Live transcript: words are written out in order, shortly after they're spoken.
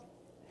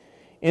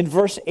in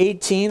verse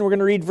 18. We're going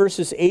to read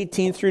verses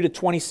 18 through to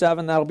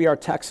 27. That'll be our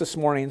text this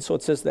morning. So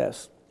it says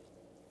this.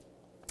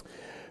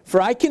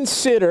 For I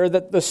consider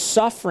that the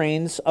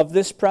sufferings of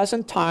this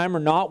present time are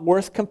not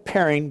worth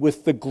comparing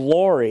with the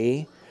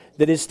glory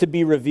that is to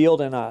be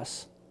revealed in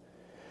us.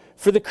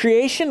 For the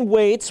creation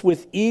waits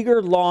with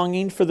eager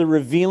longing for the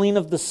revealing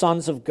of the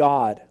sons of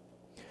God.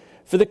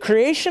 For the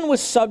creation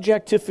was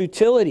subject to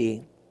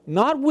futility,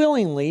 not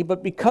willingly,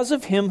 but because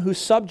of him who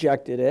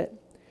subjected it,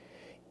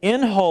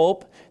 in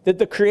hope that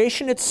the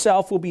creation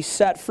itself will be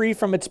set free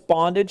from its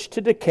bondage to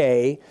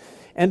decay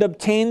and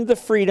obtain the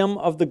freedom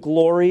of the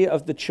glory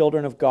of the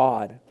children of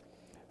God.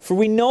 For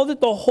we know that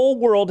the whole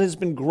world has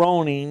been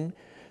groaning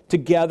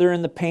together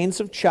in the pains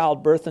of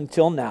childbirth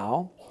until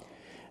now.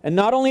 And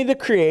not only the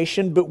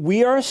creation, but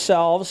we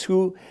ourselves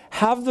who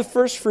have the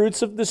first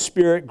fruits of the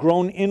Spirit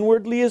groan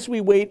inwardly as we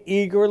wait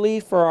eagerly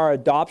for our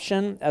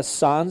adoption as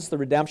sons, the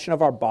redemption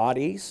of our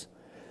bodies.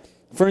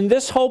 For in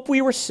this hope we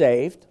were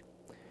saved.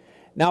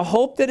 Now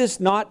hope that is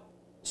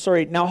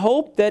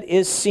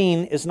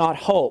seen is not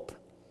hope.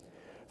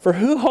 For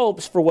who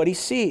hopes for what he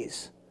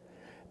sees?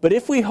 But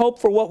if we hope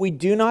for what we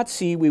do not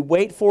see, we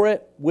wait for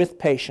it with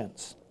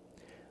patience.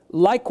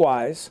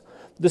 Likewise,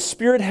 the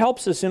Spirit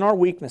helps us in our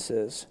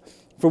weaknesses,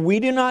 for we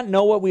do not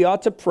know what we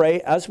ought to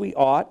pray as we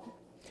ought,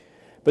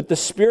 but the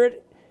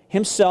Spirit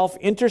himself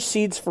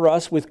intercedes for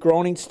us with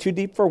groanings too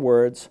deep for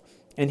words,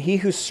 and he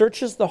who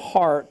searches the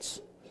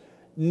hearts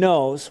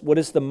knows what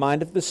is the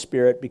mind of the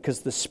Spirit,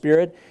 because the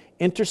Spirit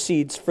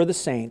intercedes for the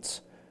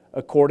saints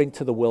according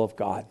to the will of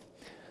God.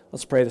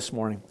 Let's pray this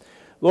morning.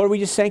 Lord, we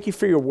just thank you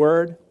for your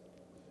word.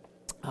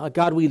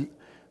 God, we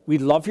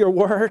love your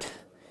word,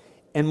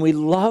 and we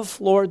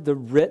love, Lord, the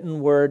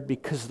written word,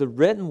 because the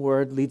written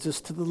word leads us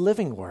to the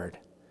living word,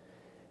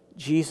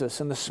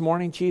 Jesus. And this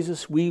morning,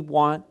 Jesus, we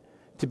want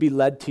to be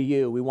led to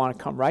you. We want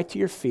to come right to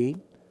your feet,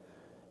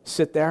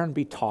 sit there and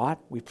be taught.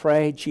 We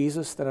pray,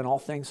 Jesus, that in all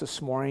things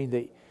this morning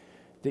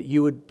that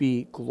you would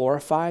be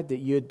glorified, that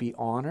you would be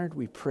honored.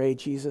 We pray,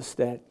 Jesus,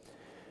 that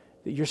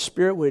your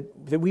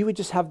Spirit that we would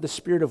just have the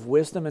spirit of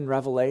wisdom and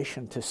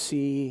revelation to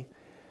see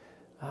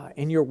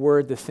in your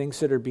word the things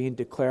that are being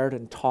declared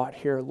and taught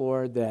here,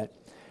 Lord, that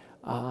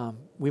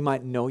we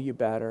might know you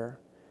better.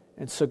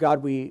 And so,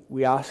 God,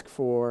 we ask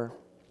for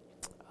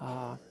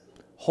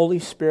Holy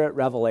Spirit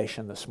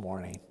revelation this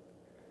morning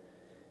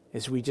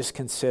as we just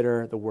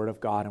consider the word of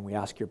God, and we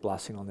ask your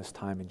blessing on this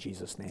time in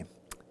Jesus' name.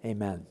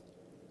 Amen.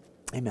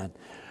 Amen.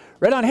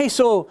 Right on. Hey,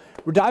 so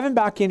we're diving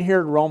back in here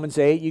to Romans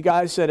 8. You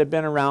guys that have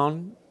been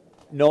around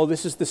know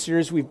this is the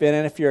series we've been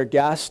in. If you're a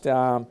guest,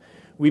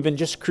 we've been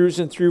just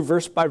cruising through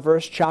verse by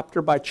verse,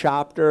 chapter by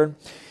chapter,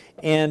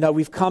 and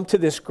we've come to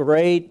this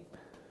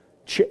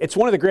it's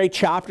one of the great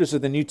chapters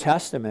of the New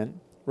Testament,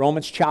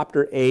 Romans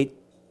chapter 8.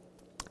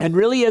 And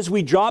really, as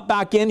we drop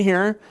back in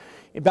here,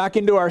 back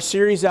into our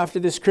series after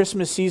this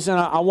Christmas season,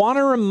 I want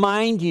to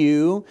remind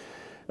you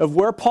of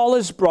where Paul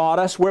has brought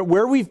us,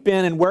 where we've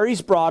been and where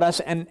he's brought us,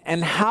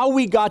 and how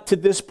we got to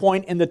this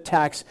point in the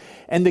text.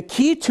 And the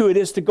key to it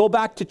is to go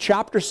back to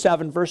chapter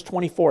 7, verse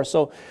 24.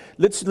 So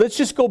let's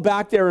just go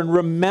back there and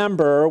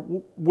remember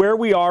where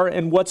we are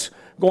and what's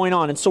going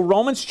on. And so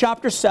Romans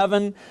chapter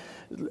 7,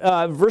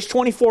 verse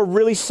 24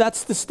 really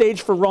sets the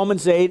stage for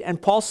Romans 8. And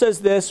Paul says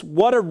this,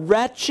 "What a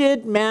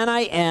wretched man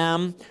I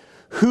am!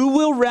 Who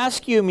will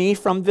rescue me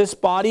from this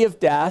body of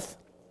death?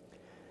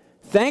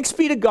 Thanks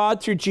be to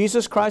God through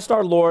Jesus Christ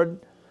our Lord.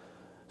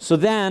 So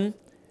then,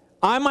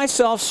 I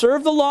myself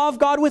serve the law of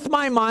God with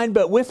my mind,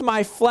 but with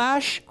my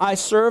flesh I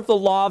serve the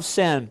law of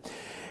sin."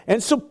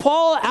 And so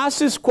Paul asked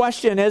this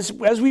question as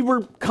we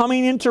were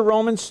coming into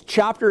Romans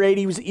chapter 8.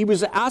 He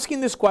was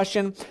asking this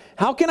question,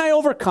 how can I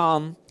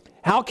overcome?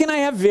 How can I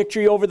have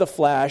victory over the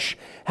flesh?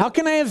 How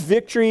can I have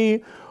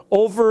victory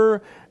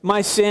over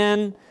my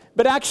sin?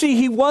 But actually,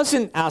 he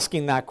wasn't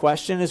asking that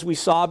question, as we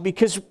saw,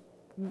 because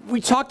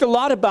we talked a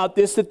lot about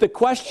this, that the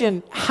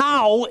question,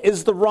 how,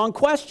 is the wrong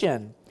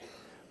question.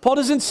 Paul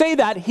doesn't say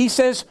that. He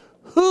says,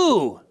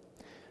 who?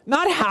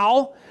 Not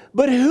how,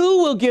 but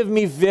who will give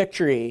me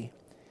victory?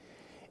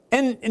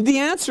 And the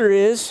answer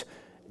is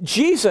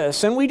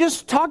Jesus. And we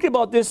just talked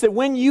about this, that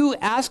when you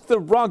ask the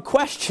wrong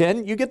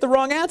question, you get the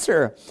wrong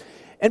answer.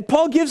 And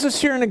Paul gives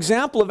us here an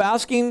example of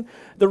asking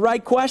the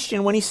right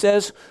question when he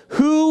says,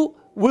 who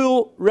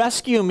will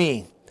rescue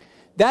me?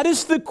 That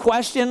is the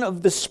question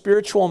of the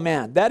spiritual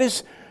man. That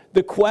is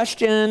the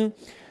question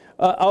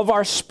of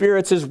our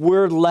spirits as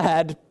we're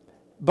led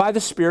by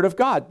the Spirit of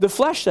God. The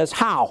flesh says,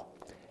 how?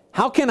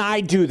 How can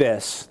I do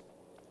this?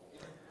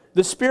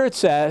 The Spirit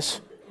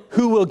says,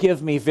 who will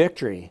give me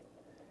victory?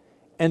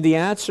 And the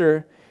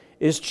answer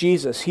is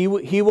Jesus. He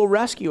will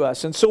rescue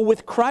us. And so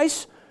with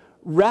Christ's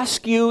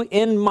rescue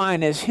in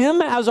mind, as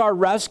him as our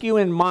rescue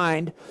in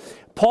mind,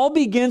 Paul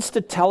begins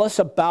to tell us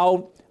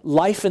about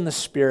life in the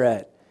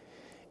Spirit.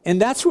 And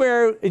that's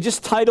where it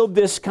just titled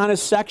this kind of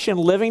section,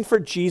 Living for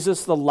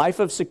Jesus, the Life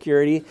of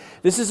Security.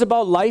 This is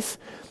about life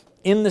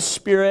in the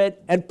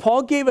Spirit. And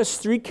Paul gave us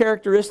three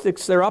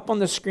characteristics. They're up on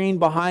the screen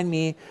behind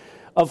me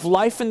of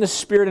life in the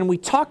Spirit. And we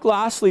talked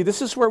lastly,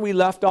 this is where we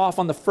left off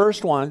on the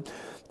first one.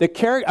 A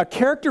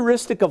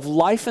characteristic of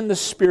life in the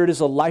Spirit is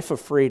a life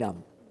of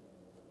freedom.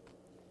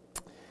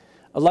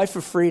 A life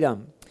of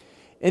freedom.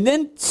 And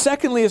then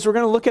secondly, as we're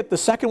going to look at the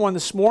second one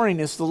this morning,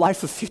 is the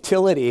life of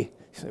futility.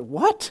 You say,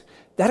 what?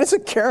 That is a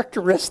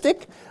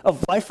characteristic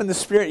of life in the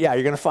Spirit? Yeah,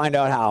 you're going to find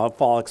out how.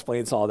 Paul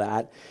explains all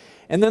that.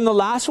 And then the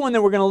last one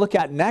that we're going to look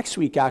at next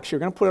week, actually,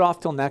 we're going to put it off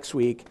till next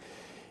week,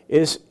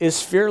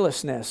 is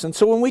fearlessness. And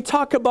so when we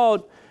talk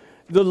about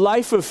the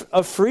life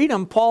of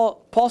freedom,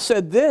 Paul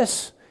said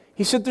this.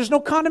 He said, there's no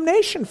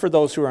condemnation for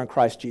those who are in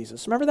Christ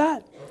Jesus. Remember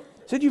that?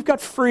 He said, you've got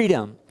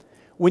freedom.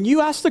 When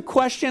you ask the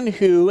question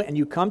who, and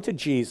you come to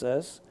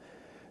Jesus,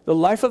 the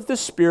life of the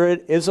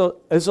Spirit is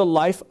a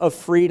life of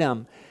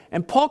freedom.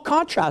 And Paul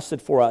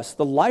contrasted for us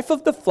the life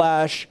of the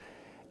flesh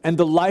and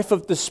the life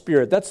of the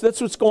Spirit. That's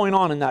what's going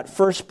on in that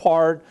first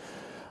part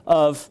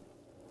of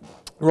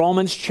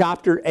Romans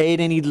chapter 8.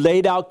 And he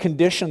laid out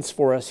conditions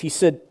for us. He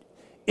said,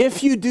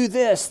 if you do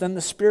this, then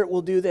the Spirit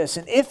will do this.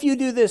 And if you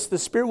do this, the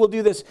Spirit will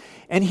do this.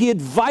 And he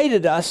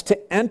invited us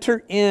to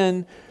enter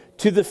in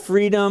to the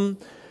freedom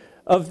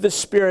of the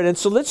Spirit. And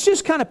so let's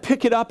just kind of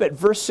pick it up at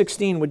verse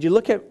 16. Would you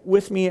look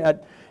with me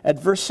at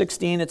verse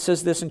 16? It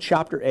says this in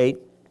chapter 8.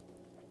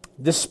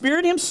 The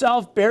Spirit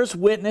himself bears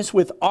witness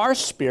with our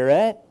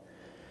spirit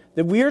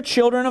that we are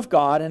children of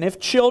God, and if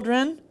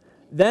children,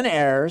 then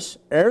heirs,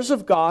 heirs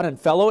of God and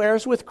fellow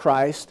heirs with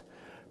Christ,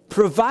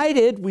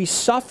 provided we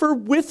suffer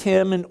with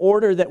him in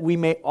order that we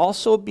may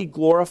also be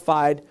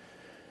glorified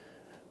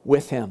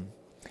with him.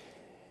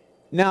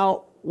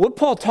 Now, what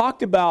Paul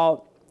talked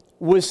about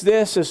was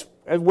this, is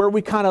where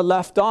we kind of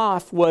left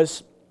off,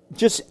 was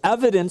just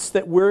evidence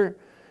that we're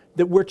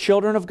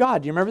children of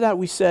God. Do you remember that?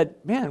 We said,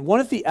 man, one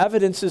of the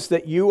evidences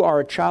that you are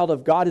a child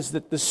of God is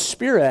that the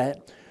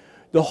Spirit,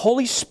 the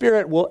Holy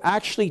Spirit, will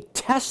actually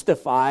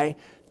testify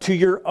to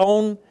your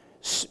own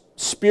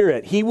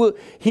spirit. He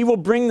will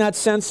bring that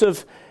sense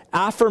of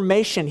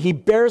affirmation. He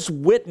bears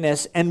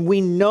witness, and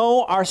we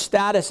know our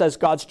status as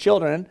God's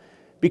children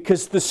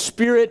because the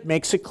Spirit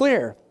makes it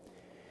clear.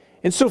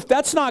 And so if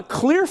that's not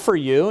clear for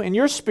you in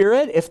your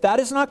spirit, if that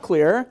is not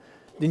clear,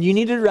 then you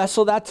need to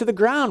wrestle that to the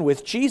ground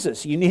with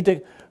Jesus. You need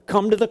to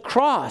come to the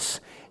cross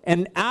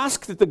and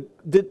ask that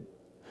the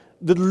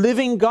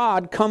living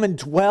God come and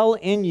dwell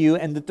in you,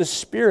 and that the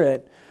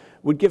Spirit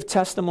would give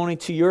testimony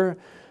to your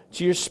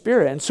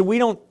spirit. And so we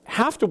don't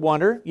have to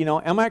wonder,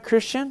 am I a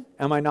Christian?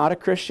 Am I not a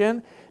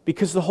Christian?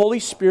 Because the Holy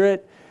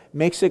Spirit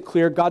makes it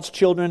clear. God's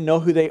children know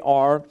who they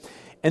are.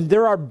 And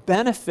there are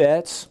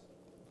benefits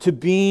to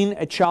being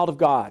a child of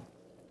God.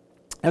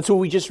 That's what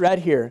we just read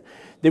here.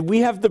 That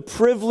we have the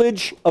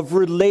privilege of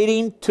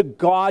relating to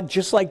God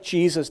just like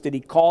Jesus did. He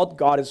called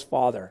God his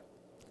Father.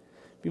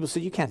 People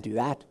say, you can't do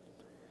that.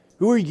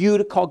 Who are you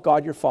to call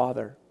God your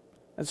Father?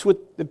 That's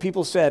what the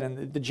people said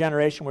in the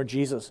generation where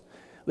Jesus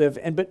lived.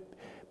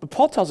 But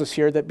Paul tells us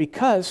here that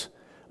because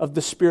of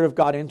the Spirit of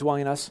God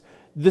indwelling us,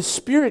 the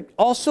Spirit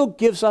also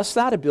gives us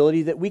that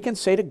ability that we can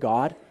say to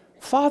God,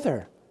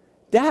 Father,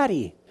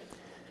 Daddy,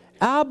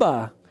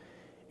 Abba.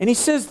 And he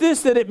says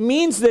this, that it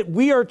means that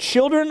we are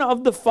children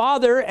of the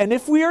Father, and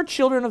if we are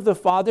children of the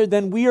Father,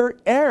 then we are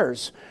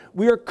heirs.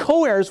 We are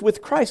co-heirs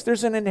with Christ.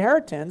 There's an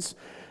inheritance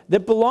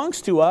that belongs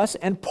to us,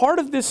 and part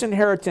of this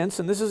inheritance,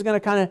 and this is going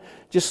to kind of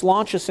just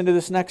launch us into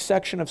this next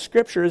section of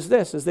Scripture, is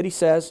that he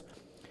says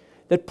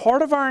that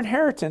part of our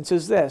inheritance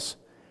is this,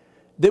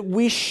 that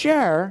we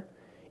share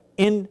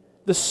in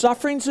the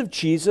sufferings of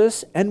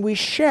Jesus, and we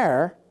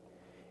share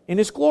in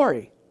his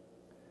glory.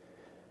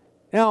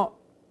 Now,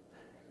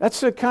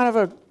 that's a kind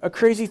of a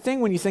crazy thing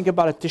when you think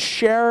about it, to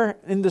share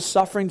in the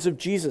sufferings of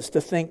Jesus,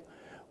 to think,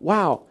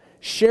 wow,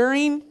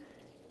 sharing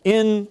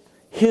in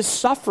his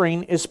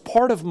suffering is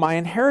part of my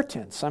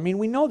inheritance. I mean,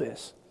 we know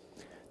this,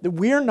 that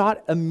we are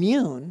not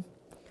immune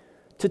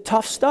to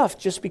tough stuff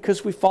just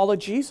because we follow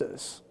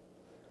Jesus.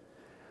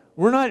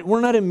 We're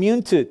not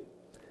immune to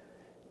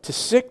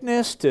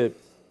sickness, to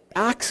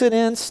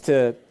accidents,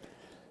 to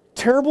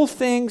terrible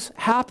things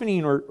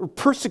happening, or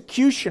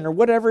persecution, or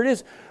whatever it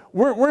is.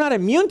 We're not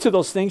immune to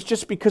those things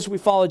just because we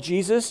follow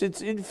Jesus.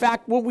 It's, in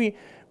fact, what we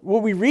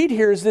read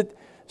here is that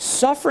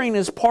suffering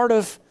is part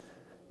of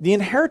the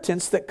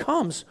inheritance that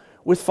comes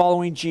with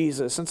following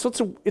Jesus. And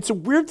so it's a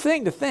weird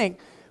thing to think,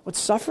 what,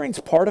 suffering's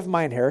part of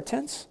my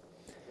inheritance?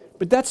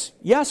 But that's,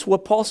 yes,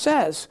 what Paul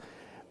says.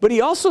 But he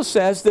also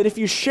says that if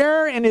you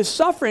share in his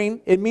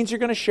suffering, it means you're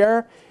going to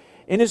share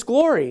in his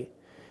glory.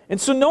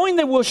 And so knowing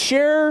that we'll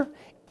share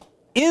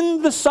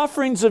in the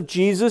sufferings of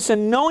Jesus,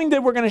 and knowing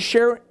that we're going to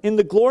share in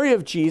the glory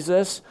of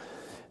Jesus,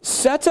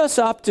 sets us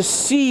up to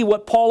see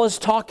what Paul is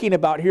talking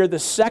about here, the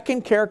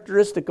second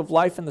characteristic of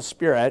life in the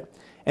Spirit,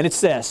 and it's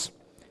this,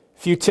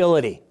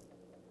 futility.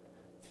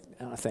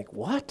 And I think,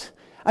 what?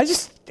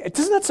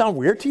 Doesn't that sound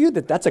weird to you,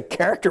 that that's a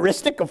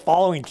characteristic of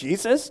following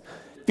Jesus?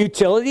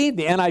 Futility,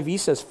 the NIV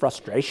says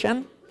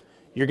frustration.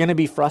 You're going to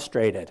be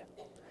frustrated.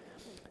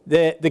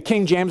 The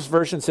King James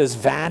Version says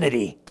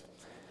vanity.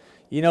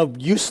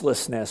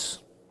 Uselessness.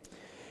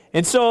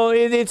 And so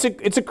it's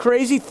a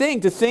crazy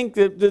thing to think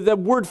that the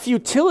word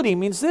futility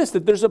means this,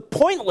 that there's a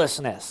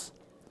pointlessness,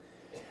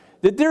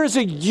 that there is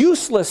a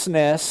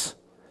uselessness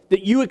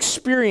that you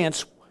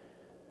experience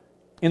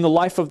in the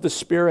life of the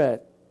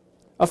Spirit.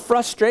 A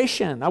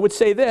frustration. I would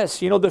say this,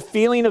 the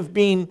feeling of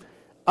being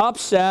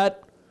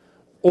upset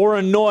or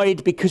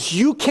annoyed because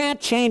you can't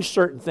change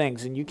certain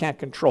things and you can't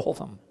control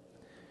them.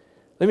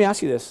 Let me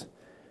ask you this.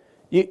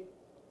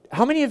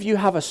 How many of you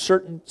have a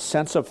certain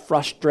sense of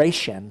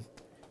frustration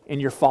in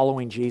your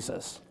following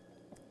Jesus?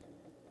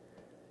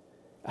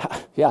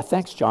 Yeah,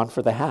 thanks, John,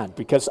 for the hand,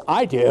 because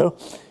I do.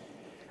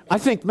 I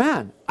think,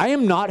 man, I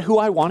am not who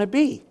I want to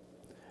be.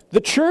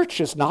 The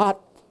church is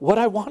not what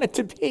I want it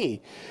to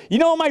be.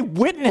 My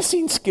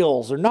witnessing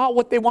skills are not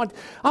what they want.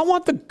 I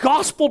want the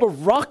gospel to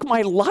rock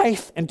my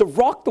life and to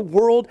rock the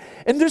world.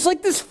 And there's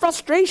like this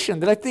frustration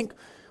that I think,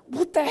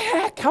 what the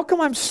heck? How come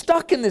I'm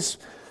stuck in this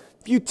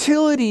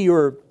futility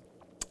or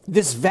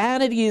this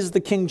vanity, as the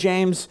King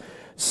James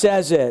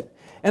says it?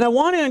 And I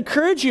want to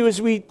encourage you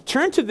as we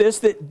turn to this,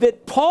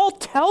 that Paul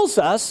tells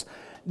us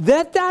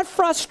that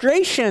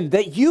frustration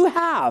that you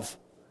have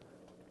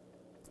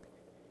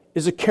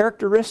is a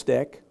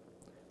characteristic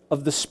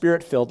of the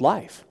Spirit-filled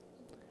life.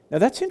 Now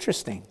that's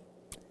interesting.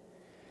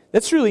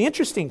 That's really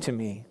interesting to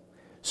me.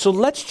 So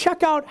let's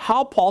check out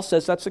how Paul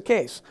says that's the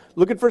case.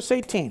 Look at verse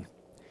 18.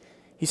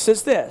 He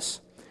says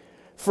this,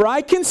 "For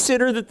I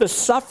consider that the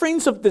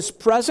sufferings of this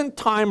present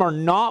time are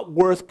not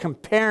worth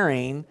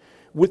comparing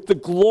with the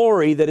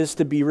glory that is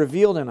to be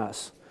revealed in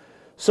us."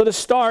 So to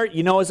start,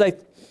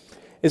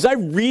 as I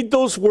read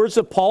those words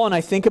of Paul and I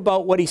think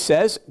about what he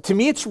says, to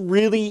me it's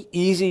really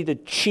easy to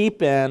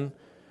cheapen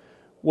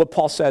what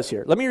Paul says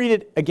here. Let me read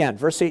it again,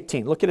 verse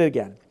 18. Look at it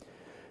again.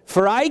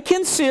 "For I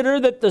consider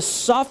that the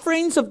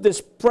sufferings of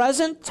this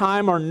present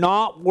time are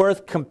not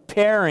worth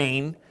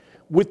comparing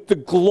with the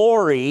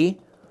glory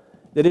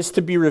that is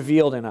to be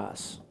revealed in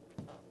us."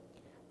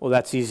 Well,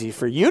 that's easy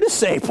for you to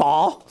say,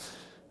 Paul.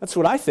 That's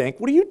what I think.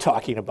 What are you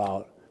talking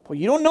about? Well,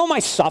 you don't know my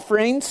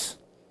sufferings.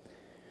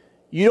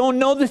 You don't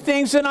know the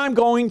things that I'm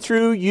going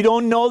through. You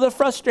don't know the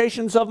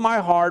frustrations of my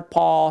heart,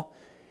 Paul.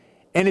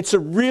 And it's a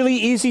really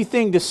easy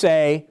thing to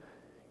say,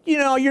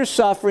 your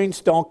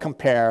sufferings don't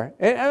compare.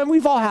 And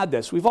we've all had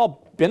this. We've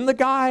all been the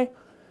guy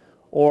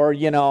or,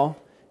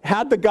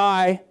 had the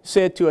guy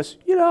say it to us,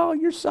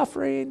 your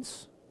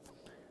sufferings,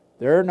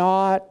 they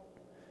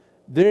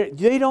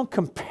don't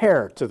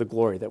compare to the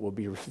glory that will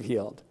be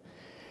revealed.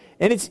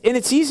 And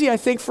it's easy, I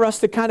think, for us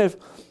to kind of,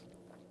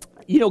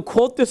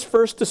 quote this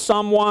verse to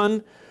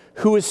someone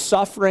who is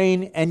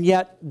suffering and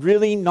yet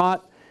really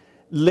not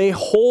lay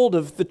hold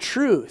of the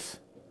truth.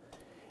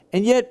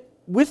 And yet,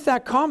 with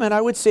that comment,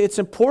 I would say it's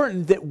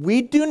important that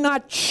we do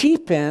not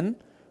cheapen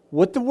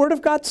what the Word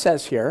of God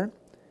says here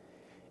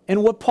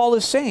and what Paul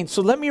is saying.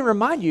 So let me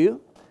remind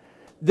you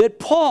that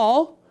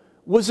Paul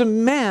was a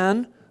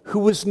man who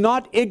was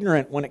not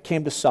ignorant when it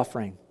came to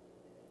suffering.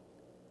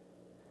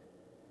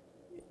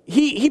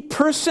 He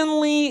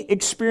personally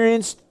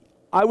experienced,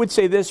 I would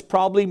say this,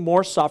 probably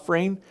more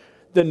suffering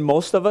than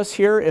most of us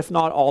here, if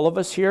not all of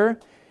us here.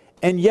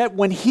 And yet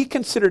when he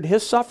considered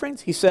his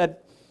sufferings, he said,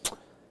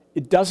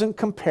 it doesn't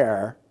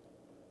compare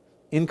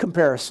in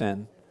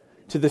comparison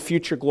to the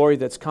future glory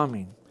that's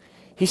coming.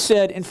 He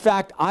said, in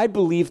fact, I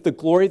believe the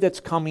glory that's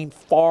coming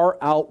far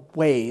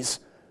outweighs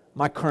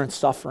my current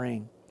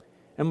suffering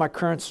and my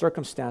current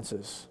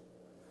circumstances.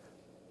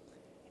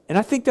 And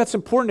I think that's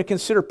important to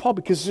consider Paul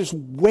because there's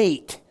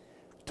weight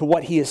to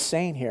what he is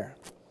saying here.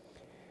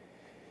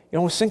 I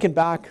was thinking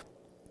back,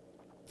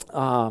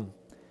 10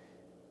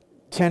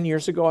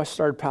 years ago, I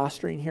started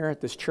pastoring here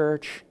at this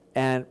church.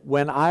 And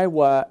when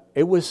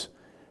it was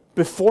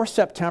before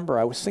September,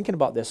 I was thinking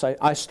about this.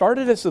 I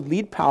started as the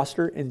lead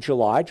pastor in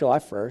July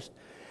 1st.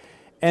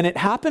 And it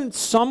happened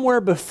somewhere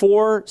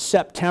before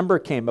September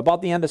came,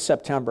 about the end of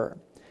September,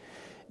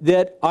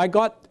 that I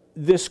got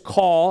this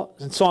call.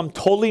 And so I'm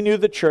totally new to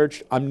the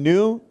church. I'm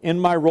new in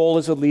my role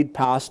as a lead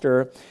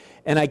pastor.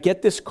 And I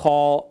get this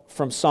call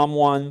from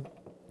someone,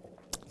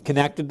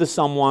 connected to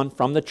someone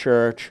from the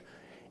church.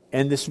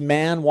 And this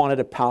man wanted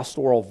a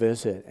pastoral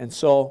visit. And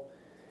so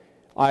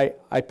I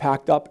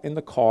packed up in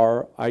the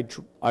car.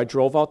 I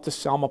drove out to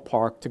Selma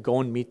Park to go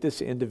and meet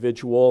this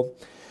individual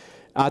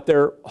at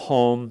their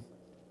home.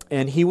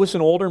 And he was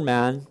an older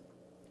man.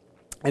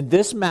 And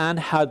this man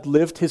had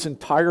lived his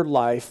entire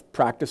life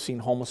practicing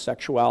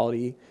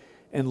homosexuality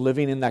and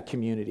living in that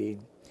community.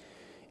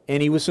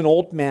 And he was an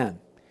old man.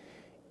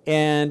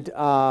 And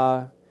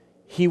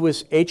he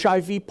was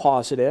HIV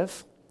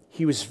positive.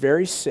 He was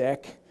very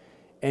sick.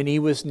 And he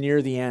was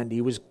near the end.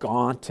 He was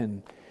gaunt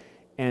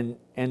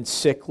and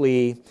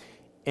sickly.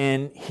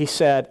 And he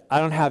said, I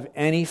don't have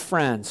any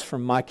friends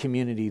from my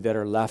community that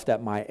are left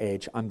at my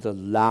age. I'm the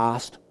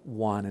last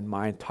one in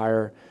my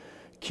entire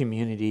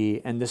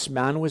community. And this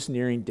man was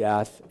nearing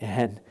death.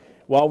 And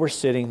while we're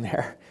sitting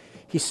there,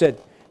 he said,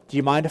 do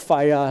you mind if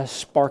I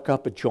spark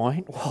up a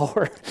joint while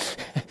we're...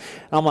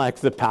 I'm like,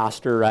 the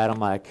pastor, right? I'm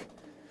like,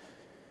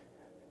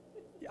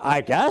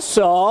 I guess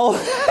so.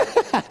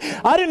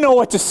 I didn't know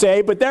what to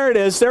say, but there it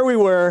is. There we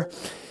were.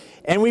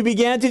 And we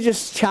began to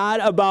just chat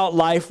about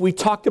life. We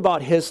talked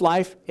about his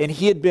life, and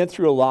he had been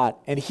through a lot.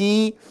 And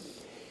he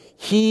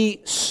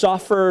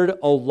suffered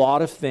a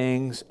lot of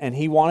things, and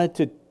he wanted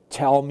to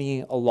tell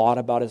me a lot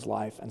about his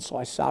life. And so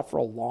I sat for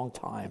a long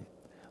time,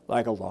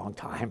 like a long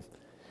time.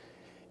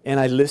 And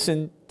I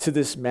listened to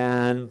this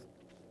man.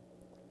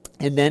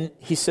 And then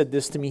he said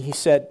this to me. He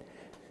said,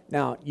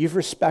 now, you've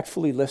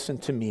respectfully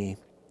listened to me,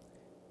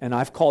 and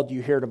I've called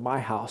you here to my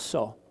house,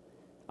 so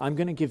I'm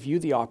going to give you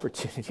the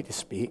opportunity to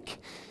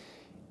speak.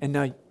 And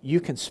now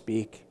you can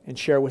speak and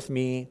share with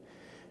me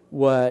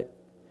what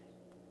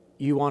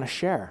you want to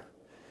share.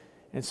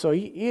 And so,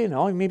 you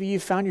know, maybe you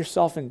found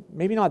yourself in,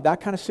 maybe not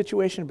that kind of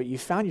situation, but you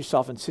found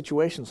yourself in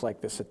situations like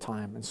this at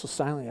times. And so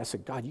silently I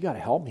said, God, you got to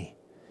help me,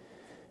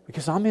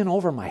 because I'm in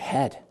over my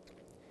head.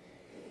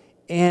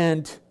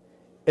 And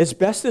as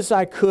best as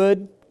I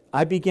could,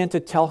 I began to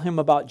tell him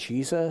about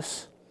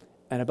Jesus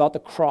and about the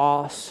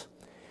cross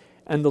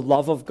and the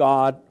love of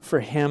God for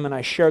him, and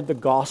I shared the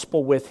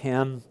gospel with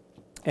him.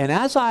 And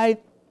as I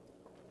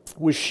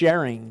was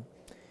sharing,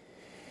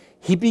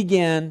 he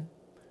began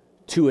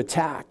to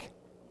attack.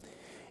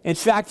 In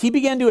fact, he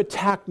began to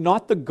attack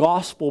not the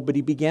gospel, but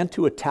he began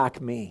to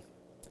attack me.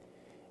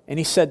 And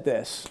he said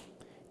this,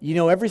 you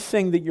know,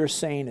 everything that you're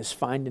saying is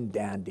fine and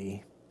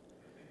dandy,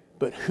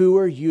 but who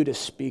are you to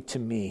speak to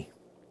me?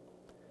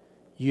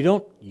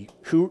 Look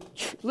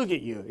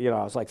at you. You know,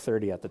 I was like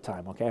 30 at the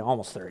time, okay?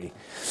 Almost 30.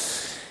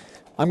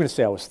 I'm going to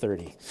say I was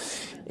 30.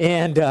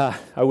 And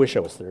I wish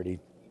I was 30.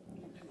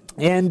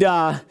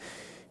 And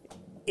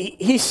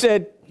he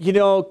said, you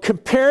know,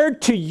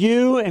 compared to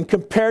you and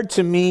compared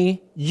to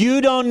me,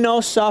 you don't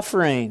know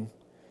suffering.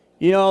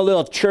 You know, a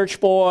little church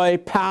boy,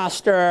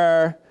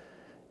 pastor,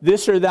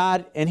 this or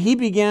that. And he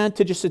began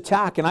to just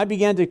attack. And I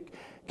began to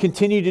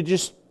continue to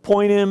just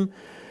point him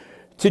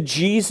to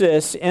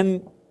Jesus.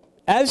 And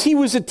as he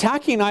was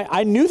attacking,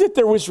 I knew that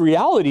there was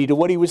reality to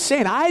what he was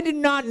saying. I did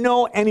not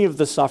know any of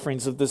the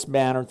sufferings of this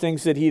man or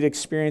things that he'd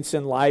experienced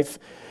in life.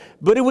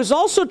 But it was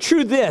also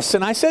true this,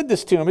 and I said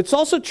this to him, it's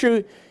also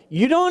true,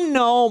 you don't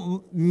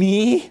know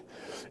me,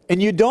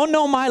 and you don't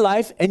know my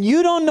life, and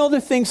you don't know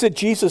the things that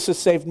Jesus has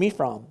saved me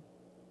from.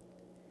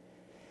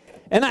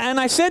 And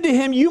I said to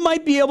him, you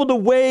might be able to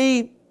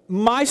weigh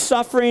my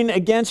suffering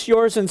against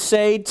yours and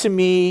say to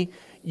me,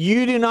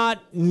 you do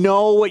not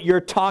know what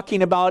you're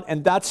talking about,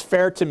 and that's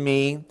fair to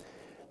me.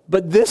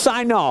 But this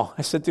I know.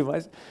 I said to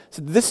him,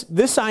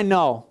 this I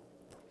know.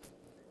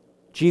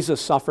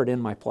 Jesus suffered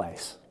in my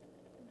place.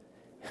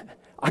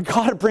 I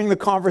got to bring the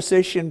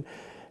conversation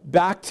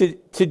back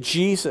to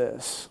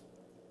Jesus.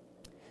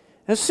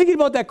 And I was thinking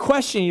about that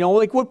question, you know,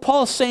 like what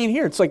Paul's saying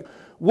here. It's like,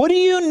 what do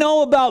you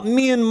know about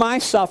me and my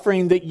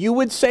suffering that you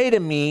would say to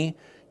me,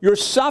 your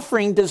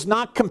suffering does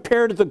not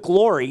compare to the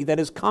glory that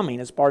is coming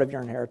as part of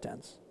your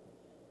inheritance?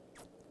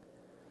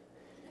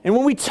 And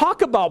when we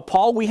talk about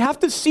Paul, we have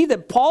to see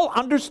that Paul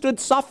understood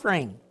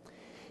suffering.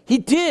 He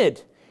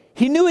did.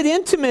 He knew it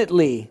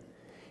intimately.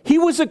 He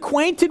was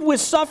acquainted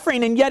with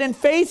suffering, and yet in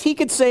faith he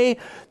could say,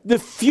 the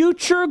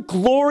future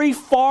glory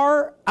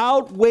far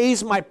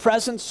outweighs my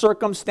present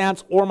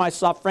circumstance or my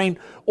suffering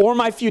or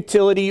my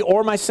futility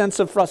or my sense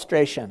of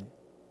frustration.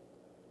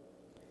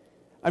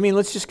 I mean,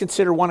 let's just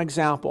consider one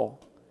example.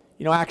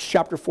 You know, Acts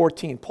chapter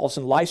 14, Paul's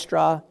in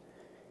Lystra.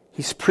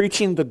 He's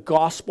preaching the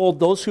gospel.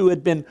 Those who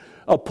had been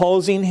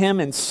opposing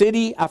him in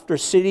city after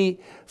city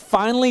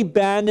finally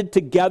banded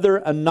together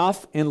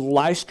enough in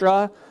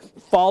Lystra,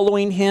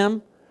 following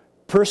him,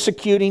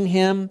 persecuting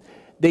him.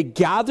 They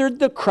gathered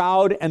the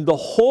crowd, and the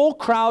whole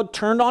crowd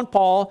turned on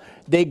Paul.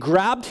 They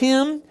grabbed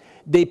him,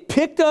 they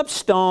picked up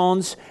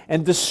stones,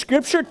 and the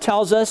scripture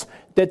tells us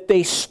that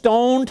they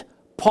stoned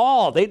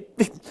Paul.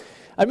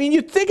 I mean,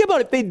 you think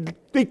about it,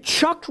 they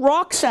chucked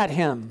rocks at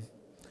him.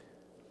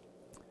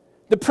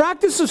 The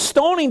practice of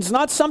stoning is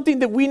not something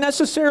that we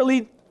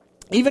necessarily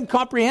even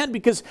comprehend,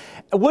 because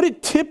what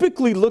it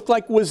typically looked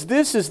like was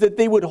this, is that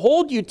they would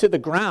hold you to the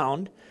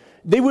ground,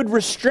 they would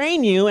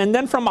restrain you, and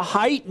then from a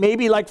height,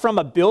 maybe like from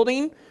a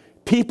building,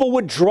 people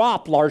would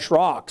drop large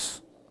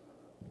rocks.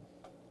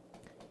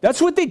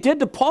 That's what they did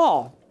to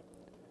Paul.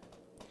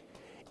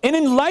 And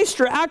in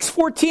Lystra, Acts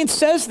 14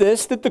 says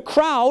this, that the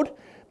crowd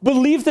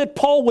believed that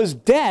Paul was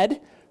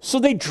dead, so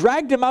they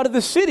dragged him out of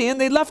the city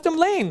and they left him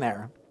laying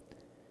there.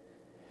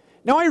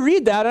 Now I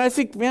read that and I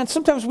think, man,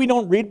 sometimes we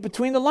don't read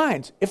between the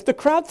lines. If the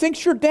crowd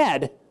thinks you're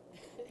dead,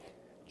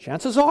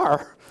 chances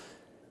are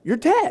you're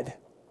dead.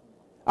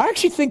 I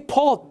actually think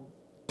Paul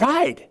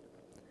died.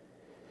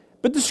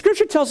 But the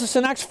scripture tells us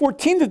in Acts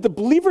 14 that the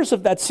believers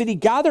of that city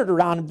gathered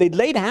around him. They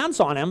laid hands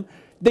on him.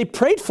 They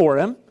prayed for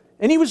him,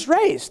 and he was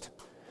raised.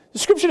 The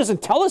scripture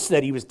doesn't tell us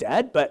that he was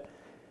dead, but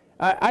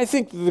I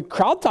think the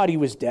crowd thought he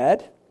was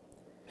dead.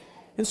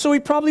 And so he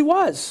probably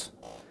was.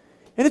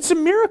 And it's a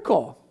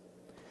miracle.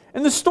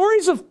 And the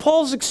stories of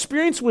Paul's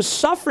experience with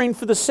suffering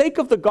for the sake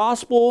of the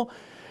gospel,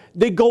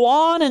 they go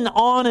on and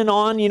on and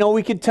on. You know,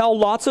 we could tell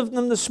lots of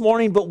them this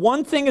morning, but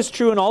one thing is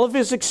true in all of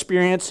his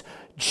experience.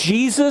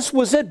 Jesus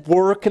was at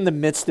work in the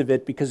midst of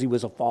it because he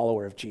was a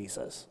follower of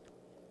Jesus.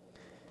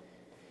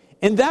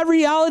 And that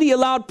reality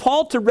allowed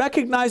Paul to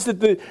recognize that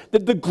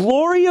the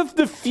glory of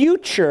the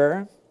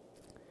future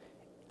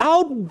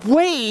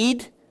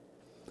outweighed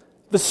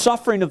the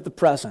suffering of the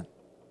present.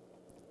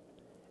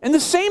 And the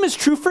same is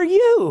true for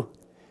you.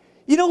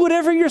 You know,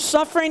 whatever your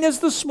suffering is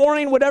this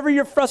morning, whatever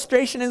your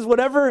frustration is,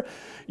 whatever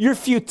your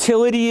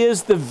futility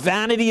is, the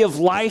vanity of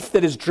life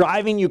that is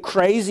driving you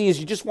crazy as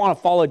you just want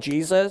to follow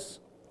Jesus,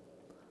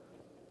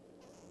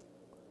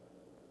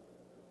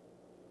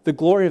 the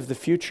glory of the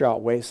future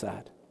outweighs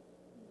that.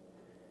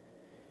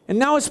 And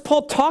now as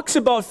Paul talks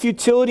about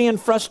futility and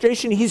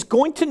frustration, he's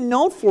going to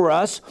note for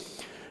us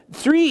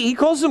he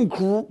calls them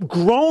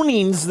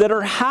groanings that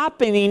are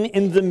happening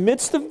in the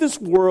midst of this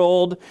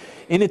world,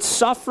 in its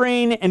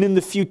suffering and in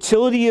the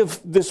futility of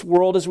this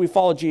world as we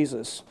follow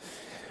Jesus.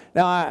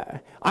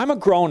 Now, I'm a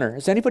groaner.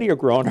 Is anybody a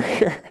groaner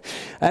here?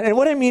 And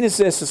what I mean is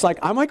this. It's like,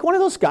 I'm like one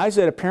of those guys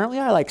that apparently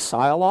I like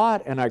sigh a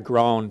lot and I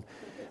groan.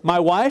 My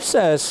wife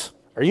says,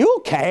 "Are you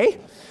okay?"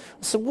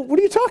 I said, "What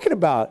are you talking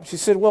about?" She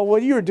said, "Well,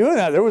 when you were doing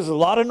that, there was a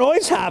lot of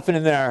noise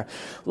happening there.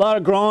 A lot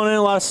of groaning,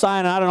 a lot of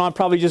sighing. I don't know, I'm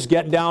probably just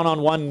getting down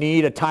on one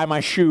knee to tie my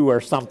shoe or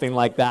something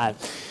like that."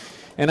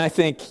 And I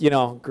think,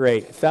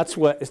 great. If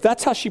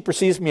that's how she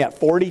perceives me at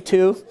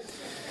 42,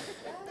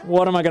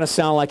 what am I going to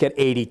sound like at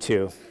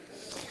 82?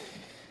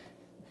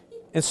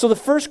 And so the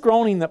first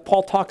groaning that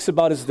Paul talks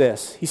about is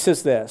this. He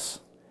says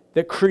this,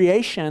 that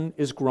creation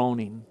is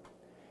groaning.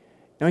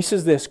 Now he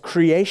says this,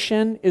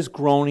 creation is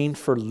groaning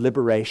for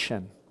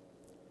liberation.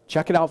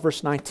 Check it out,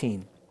 verse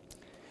 19.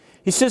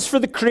 He says, "For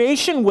the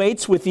creation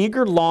waits with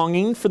eager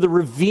longing for the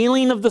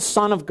revealing of the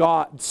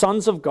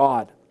sons of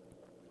God.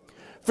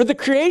 For the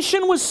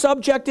creation was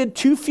subjected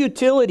to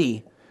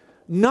futility,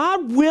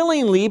 not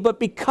willingly, but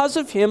because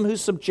of him who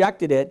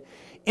subjected it,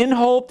 in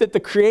hope that the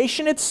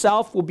creation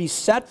itself will be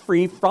set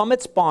free from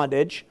its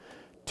bondage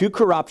to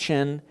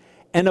corruption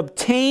and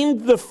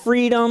obtain the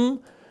freedom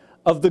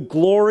of the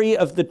glory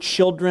of the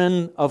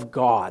children of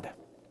God."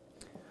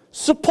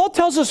 So Paul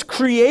tells us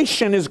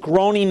creation is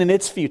groaning in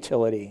its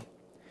futility,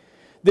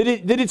 that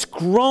it's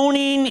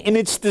groaning in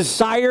its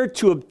desire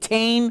to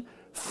obtain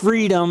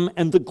freedom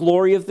and the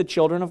glory of the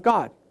children of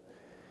God.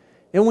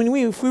 And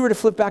if we were to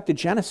flip back to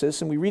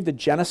Genesis and we read the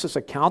Genesis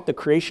account, the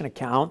creation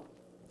account,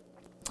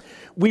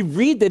 we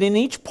read that in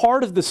each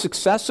part of the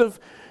successive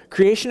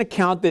creation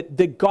account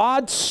that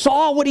God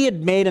saw what he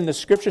had made, and the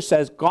scripture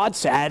says, God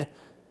said,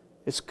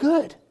 "It's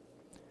good.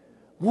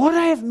 What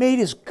I have made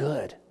is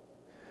good.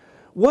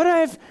 What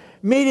I've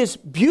made is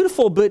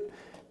beautiful," but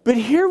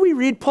here we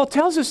read, Paul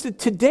tells us that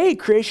today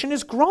creation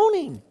is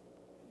groaning,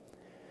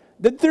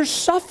 that there's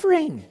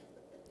suffering,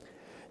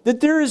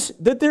 that there is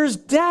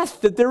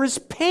death, that there is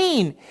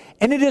pain,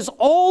 and it is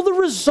all the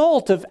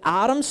result of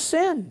Adam's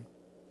sin.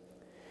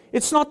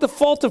 It's not the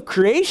fault of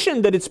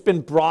creation that it's been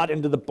brought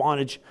into the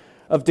bondage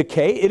of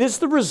decay. It is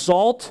the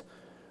result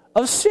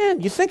of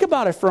sin. You think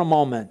about it for a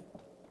moment.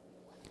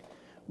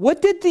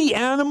 What did the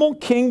animal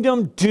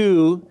kingdom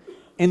do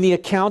in the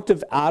account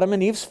of Adam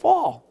and Eve's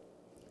fall?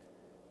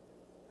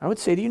 I would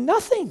say to you,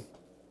 nothing.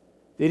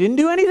 They didn't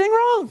do anything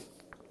wrong.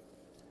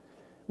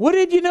 What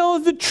did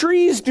the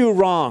trees do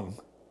wrong?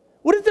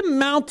 What did the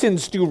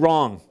mountains do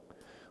wrong?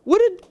 What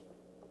did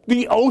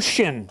the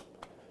ocean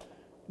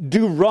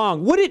do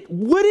wrong? What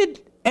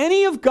did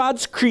any of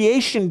God's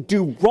creation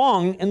do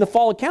wrong in the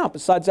fall account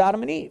besides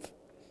Adam and Eve?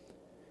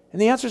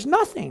 And the answer is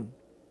nothing.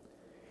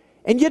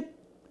 And yet,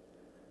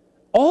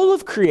 all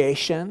of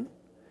creation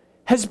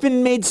has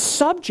been made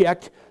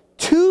subject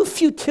to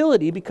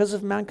futility because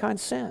of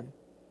mankind's sin.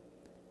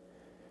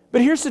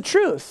 But here's the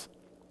truth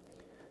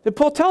that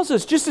Paul tells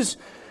us, just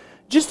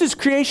as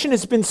creation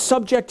has been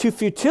subject to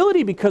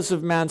futility because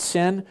of man's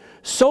sin,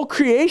 so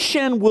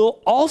creation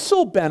will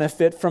also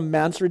benefit from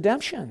man's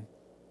redemption.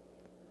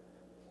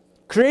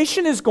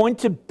 Creation is going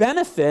to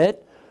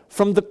benefit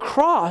from the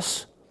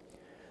cross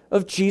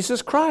of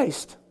Jesus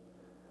Christ.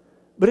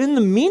 But in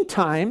the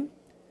meantime,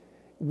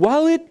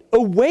 while it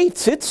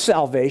awaits its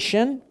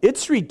salvation,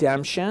 its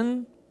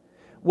redemption,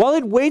 while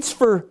it waits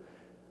for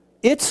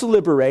its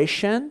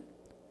liberation,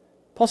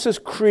 Paul says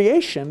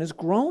creation is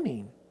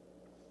groaning.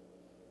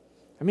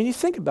 I mean, you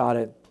think about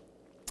it.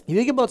 You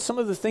think about some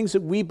of the things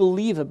that we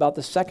believe about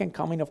the second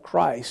coming of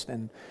Christ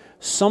and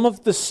some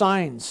of the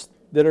signs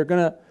that are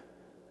going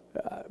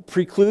to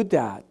preclude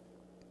that.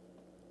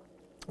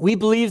 We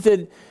believe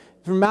that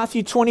from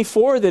Matthew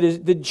 24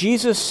 that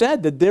Jesus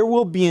said that there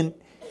will be an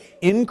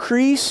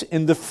increase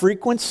in the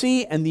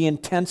frequency and the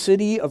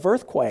intensity of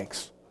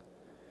earthquakes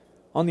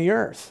on the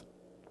earth.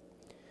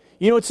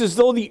 It's as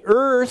though the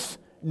earth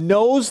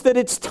knows that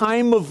its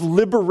time of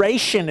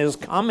liberation is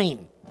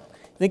coming.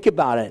 Think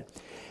about it.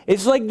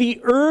 It's like the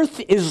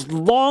earth is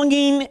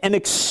longing and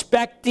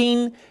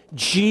expecting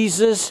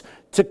Jesus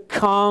to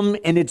come,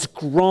 and its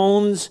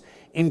groans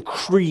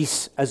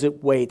increase as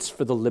it waits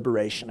for the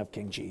liberation of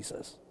King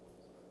Jesus.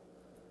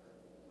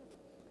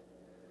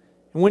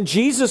 And when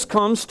Jesus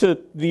comes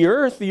to the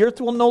earth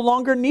will no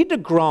longer need to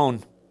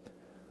groan.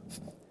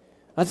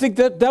 I think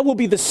that will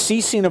be the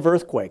ceasing of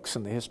earthquakes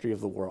in the history of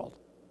the world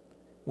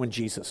when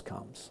Jesus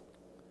comes.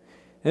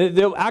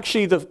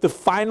 Actually, the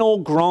final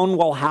groan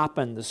will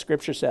happen, the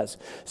scripture says.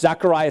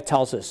 Zechariah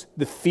tells us,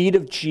 the feet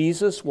of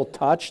Jesus will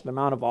touch the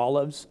Mount of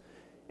Olives,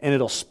 and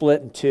it'll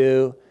split in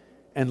two,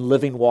 and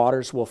living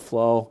waters will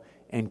flow,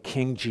 and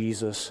King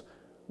Jesus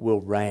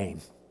will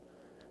reign.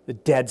 The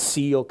Dead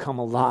Sea will come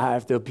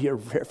alive. There'll be a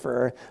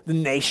river. The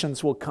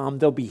nations will come.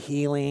 There'll be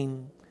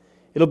healing.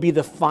 It'll be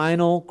the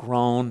final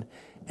groan,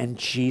 and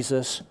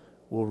Jesus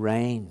will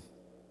reign.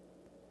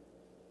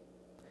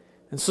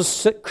 And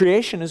so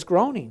creation is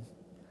groaning.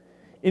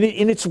 And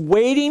it's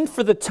waiting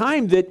for the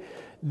time that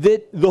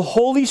the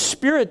Holy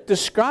Spirit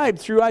described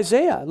through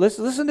Isaiah.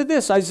 Listen to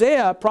this.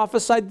 Isaiah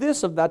prophesied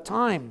this of that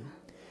time.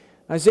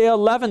 Isaiah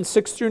 11,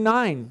 6 through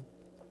 9.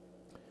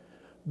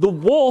 The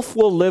wolf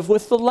will live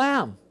with the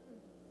lamb.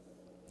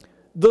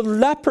 The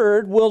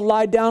leopard will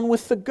lie down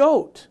with the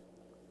goat.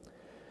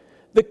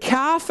 The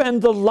calf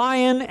and the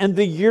lion and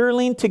the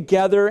yearling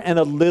together, and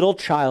a little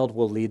child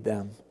will lead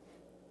them.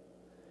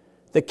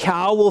 The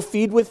cow will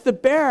feed with the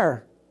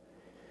bear.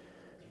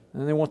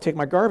 And they won't take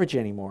my garbage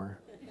anymore.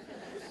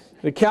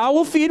 The cow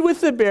will feed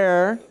with the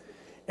bear,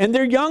 and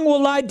their young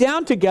will lie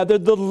down together.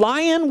 The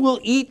lion will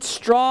eat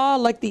straw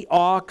like the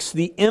ox.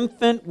 The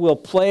infant will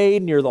play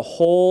near the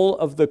hole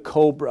of the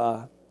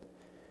cobra.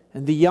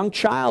 And the young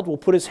child will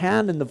put his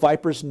hand in the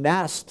viper's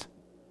nest.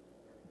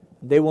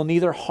 They will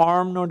neither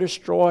harm nor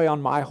destroy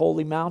on my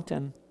holy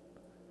mountain.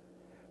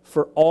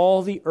 For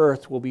all the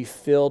earth will be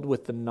filled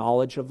with the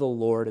knowledge of the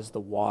Lord as the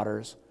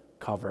waters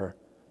cover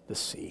the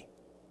sea.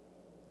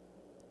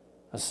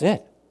 That's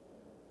it.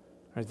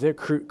 Right,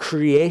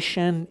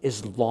 creation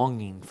is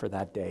longing for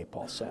that day,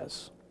 Paul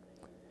says.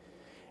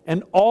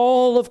 And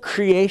all of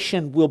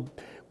creation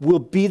will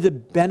be the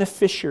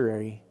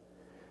beneficiary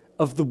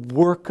of the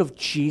work of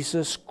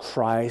Jesus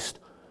Christ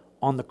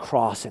on the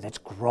cross, and it's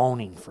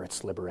groaning for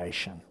its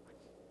liberation.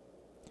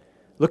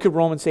 Look at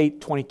Romans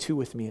 8:22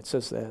 with me. It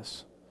says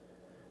this.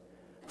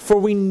 For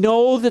we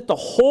know that the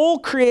whole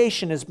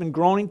creation has been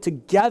groaning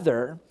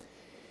together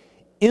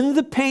in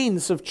the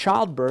pains of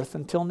childbirth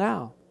until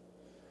now.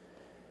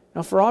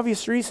 Now, for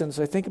obvious reasons,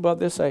 I think about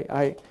this.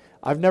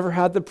 I've never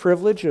had the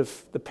privilege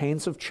of the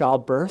pains of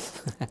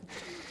childbirth,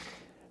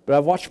 but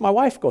I've watched my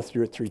wife go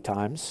through it 3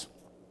 times.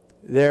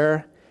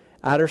 There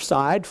at her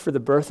side for the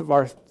birth of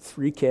our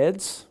 3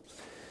 kids.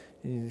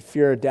 And if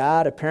you're a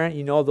dad, a parent,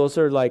 you know those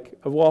are like,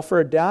 well, for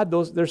a dad,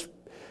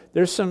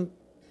 there's some,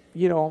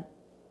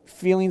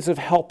 feelings of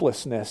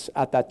helplessness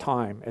at that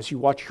time as you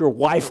watch your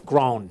wife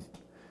groan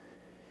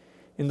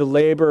in the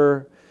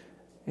labor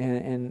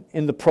and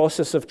in the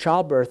process of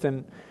childbirth.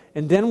 And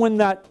then when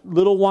that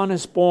little one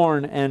is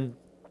born and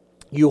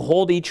you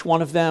hold each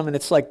one of them, and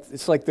it's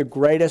like the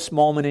greatest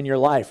moment in your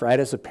life, right,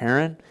 as a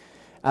parent,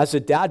 as a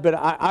dad. But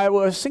I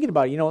was thinking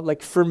about it,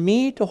 like for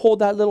me to hold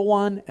that little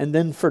one, and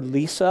then for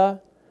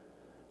Lisa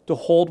to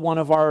hold one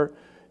of our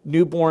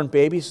newborn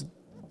babies,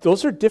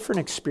 those are different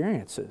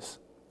experiences.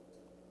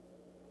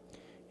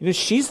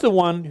 She's the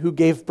one who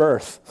gave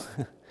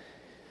birth.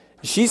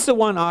 She's the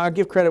one, I'll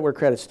give credit where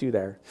credit's due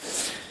there.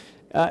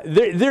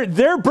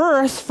 Their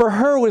birth for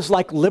her was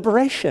like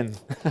liberation,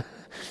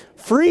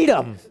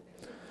 freedom,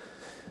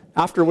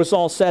 after it was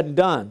all said and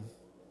done.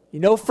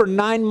 For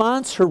 9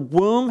 months, her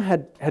womb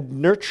had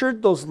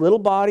nurtured those little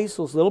bodies,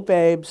 those little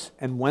babes,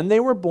 and when they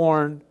were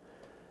born,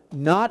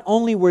 not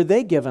only were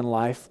they given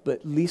life,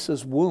 but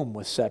Lisa's womb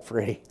was set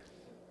free.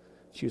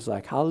 She was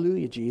like,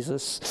 hallelujah,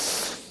 Jesus.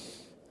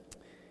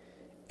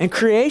 And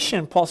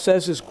creation, Paul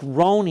says, is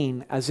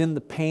groaning as in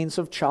the pains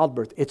of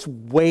childbirth. It's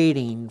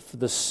waiting for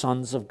the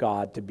sons of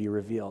God to be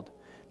revealed.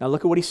 Now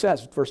look at what he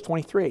says, verse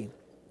 23.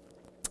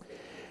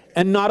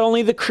 And not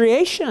only the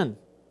creation,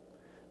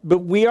 but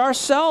we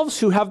ourselves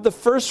who have the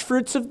first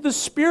fruits of the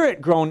Spirit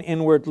groan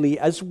inwardly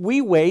as we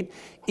wait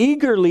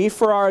eagerly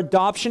for our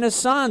adoption as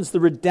sons,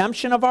 the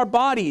redemption of our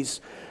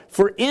bodies.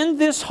 For in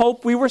this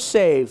hope we were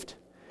saved.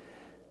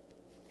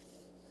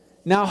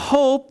 Now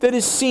hope that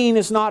is seen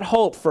is not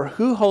hope, for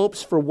who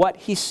hopes for what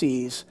he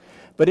sees?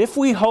 But if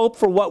we hope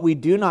for what we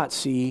do not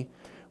see,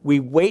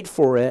 we wait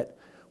for it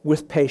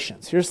with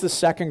patience. Here's the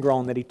second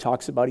groan that he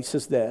talks about. He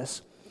says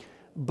this,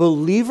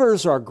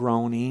 believers are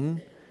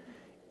groaning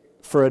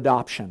for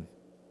adoption.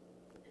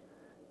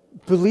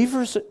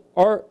 Believers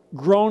are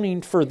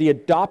groaning for the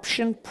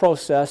adoption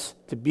process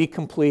to be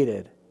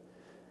completed.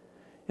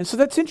 And so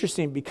that's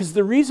interesting because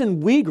the reason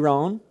we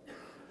groan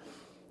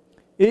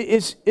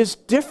is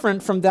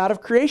different from that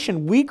of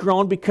creation. We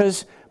groan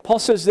because, Paul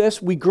says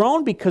this, we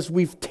groan because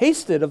we've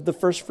tasted of the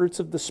first fruits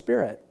of the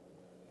Spirit.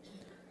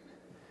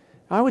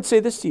 I would say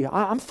this to you,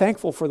 I'm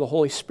thankful for the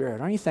Holy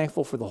Spirit. Aren't you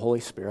thankful for the Holy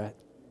Spirit?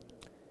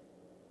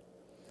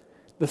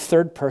 The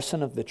third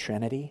person of the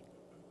Trinity.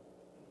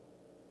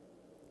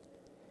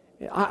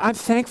 I'm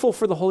thankful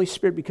for the Holy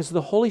Spirit because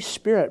the Holy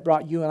Spirit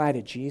brought you and I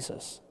to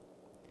Jesus.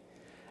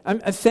 I'm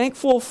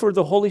thankful for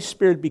the Holy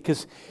Spirit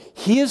because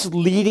He is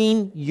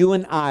leading you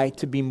and I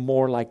to be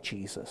more like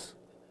Jesus.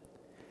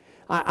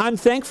 I'm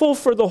thankful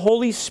for the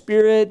Holy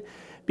Spirit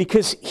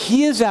because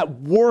he is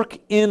at work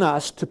in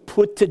us to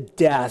put to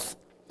death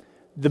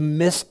the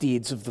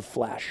misdeeds of the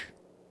flesh,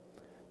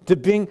 to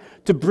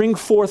bring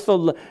forth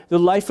the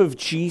life of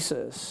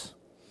Jesus.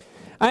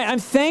 I'm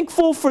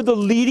thankful for the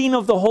leading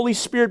of the Holy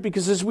Spirit,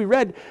 because as we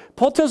read,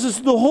 Paul tells us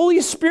the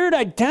Holy Spirit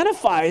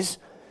identifies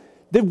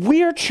that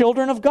we are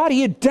children of God.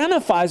 He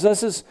identifies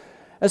us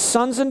as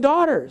sons and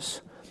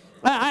daughters.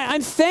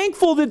 I'm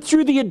thankful that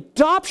through the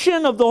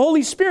adoption of the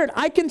Holy Spirit,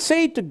 I can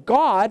say to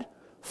God,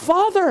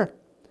 Father,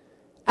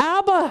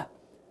 Abba,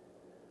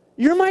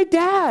 you're my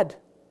dad.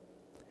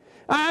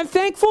 I'm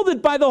thankful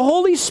that by the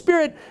Holy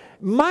Spirit,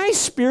 my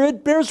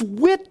spirit bears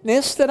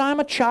witness that I'm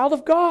a child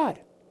of God.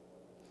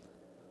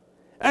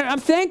 I'm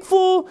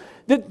thankful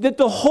that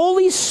the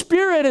Holy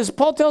Spirit, as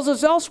Paul tells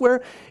us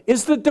elsewhere,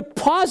 is the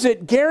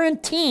deposit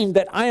guaranteeing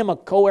that I am a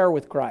co-heir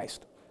with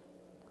Christ.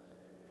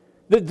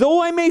 That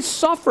though I may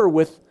suffer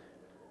with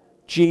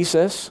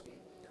Jesus,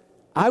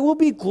 I will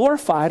be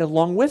glorified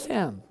along with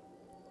him.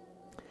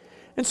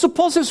 And so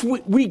Paul says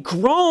we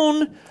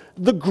groan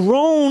the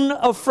groan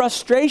of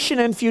frustration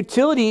and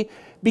futility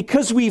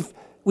because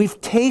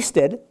we've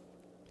tasted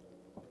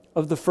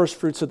of the first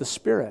fruits of the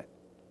Spirit.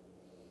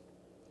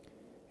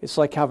 It's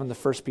like having the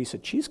first piece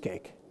of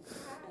cheesecake.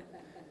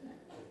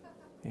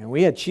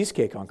 We had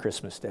cheesecake on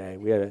Christmas Day.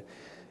 We had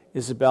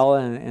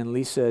Isabella and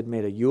Lisa had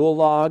made a Yule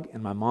log,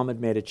 and my mom had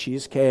made a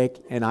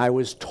cheesecake, and I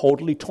was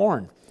totally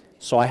torn.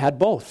 So I had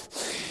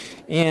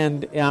both.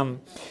 And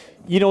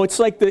it's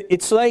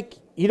like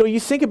you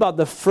think about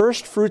the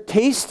first fruit,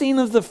 tasting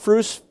of the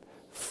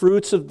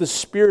fruits of the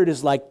Spirit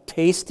is like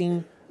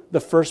tasting the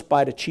first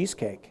bite of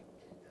cheesecake.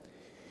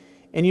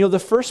 And the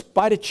first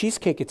bite of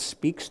cheesecake, it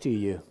speaks to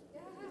you.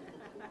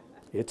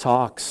 It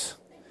talks.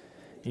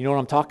 You know what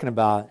I'm talking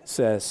about? It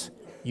says,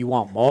 you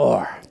want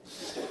more.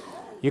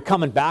 You're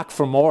coming back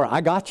for more. I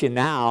got you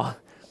now.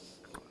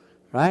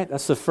 Right?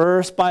 That's the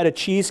first bite of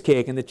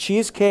cheesecake. And the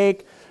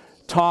cheesecake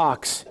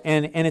talks.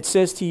 And it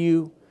says to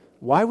you,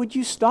 why would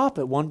you stop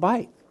at one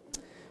bite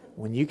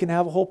when you can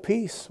have a whole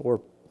piece,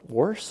 or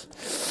worse?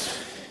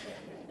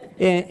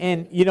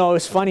 And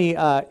it's funny.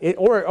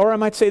 Or I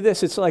might say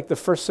this. It's like the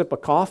first sip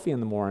of coffee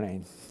in the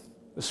morning.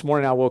 This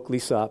morning I woke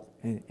Lisa up.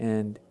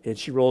 And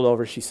she rolled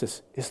over. She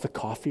says, is the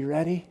coffee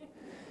ready?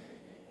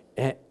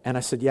 And I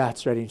said, yeah,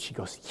 it's ready. And she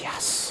goes,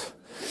 yes.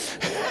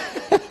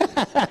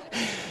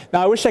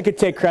 Now, I wish I could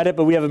take credit,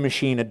 but we have a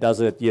machine that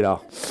does it,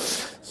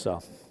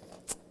 So,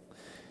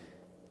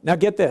 now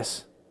get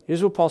this.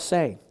 Here's what Paul's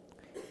saying.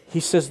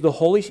 He says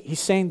he's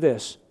saying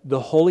this.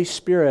 The Holy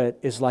Spirit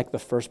is like the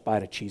first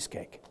bite of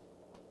cheesecake.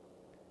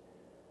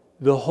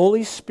 The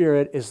Holy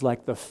Spirit is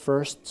like the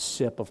first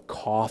sip of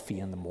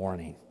coffee in the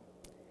morning.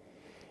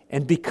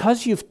 And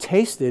because you've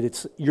tasted,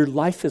 your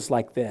life is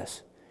like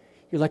this.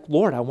 You're like,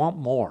 Lord, I want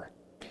more.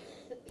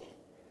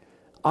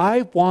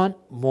 I want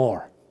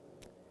more.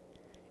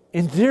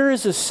 And there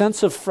is a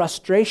sense of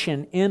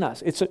frustration in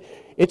us. It's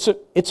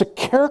a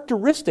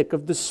characteristic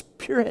of the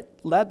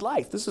Spirit-led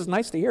life. This is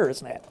nice to hear,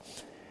 isn't it?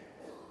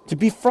 To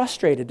be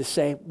frustrated, to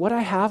say, what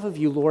I have of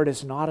you, Lord,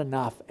 is not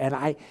enough, and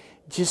I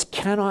just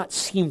cannot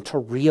seem to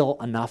reel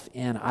enough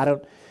in.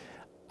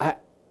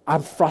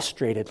 I'm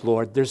frustrated,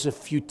 Lord. There's a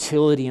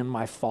futility in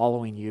my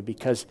following you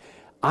because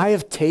I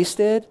have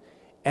tasted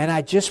and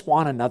I just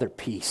want another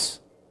piece.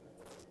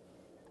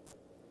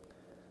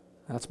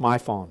 That's my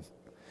phone.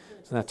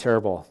 Isn't that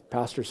terrible?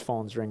 Pastor's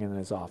phone's ringing in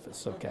his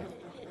office. Okay.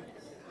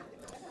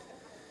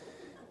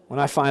 When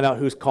I find out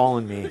who's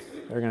calling me,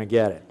 they're going to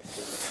get it.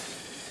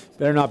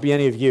 Better not be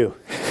any of you.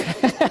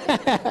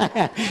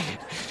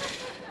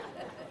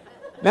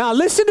 Now,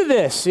 listen to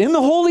this. In the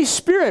Holy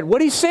Spirit,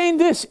 what he's saying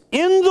this.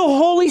 In the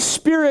Holy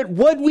Spirit,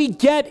 what we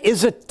get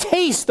is a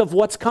taste of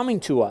what's coming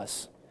to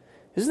us.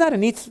 Isn't that a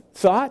neat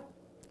thought?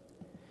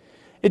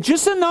 It's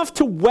just enough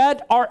to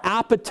whet our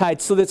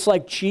appetite so that it's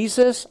like,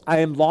 Jesus, I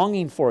am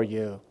longing for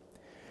you.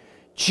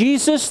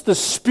 Jesus, the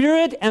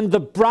Spirit and the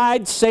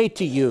bride say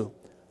to you,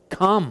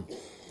 come.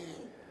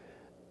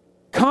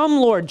 Come,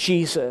 Lord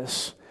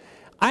Jesus.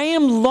 I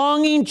am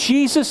longing,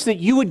 Jesus, that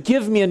you would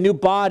give me a new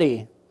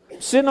body.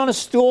 Sitting on a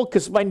stool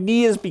because my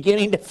knee is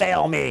beginning to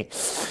fail me.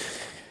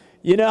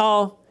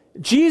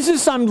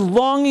 Jesus, I'm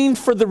longing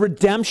for the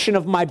redemption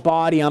of my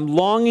body. I'm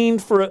longing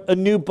for a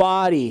new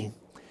body.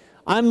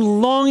 I'm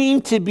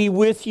longing to be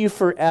with you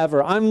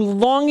forever. I'm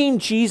longing,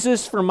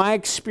 Jesus, for my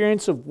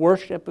experience of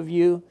worship of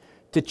you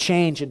to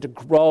change and to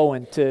grow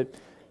and to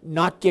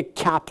not get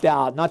capped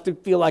out, not to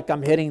feel like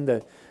I'm hitting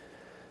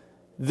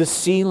the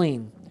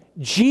ceiling.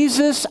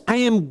 Jesus, I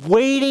am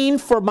waiting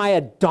for my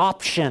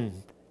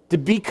adoption to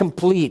be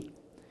complete.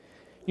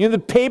 The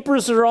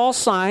papers are all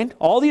signed,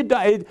 all the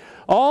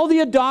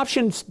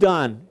adoption's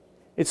done.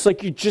 It's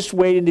like you're just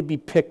waiting to be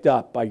picked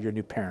up by your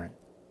new parent.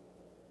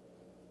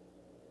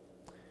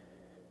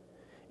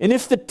 And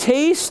if the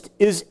taste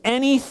is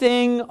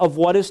anything of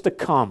what is to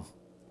come,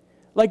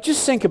 like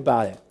just think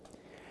about it.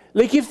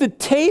 Like if the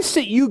taste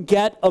that you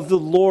get of the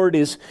Lord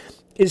is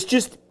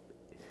just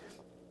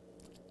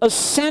a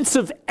sense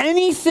of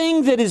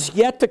anything that is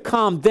yet to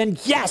come, then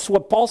yes,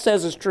 what Paul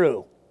says is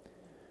true.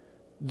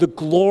 the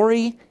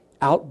glory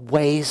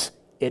outweighs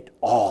it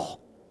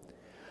all.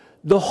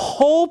 The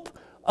hope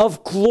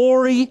of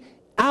glory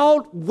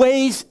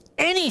outweighs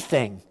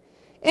anything,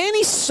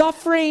 any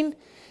suffering,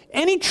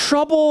 any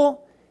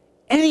trouble,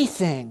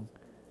 anything,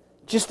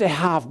 just to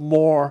have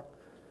more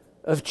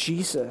of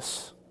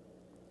Jesus.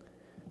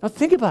 Now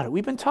think about it.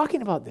 We've been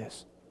talking about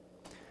this.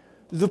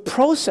 The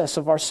process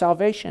of our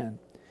salvation.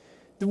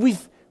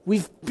 We've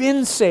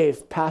been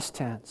saved, past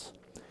tense.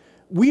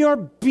 We are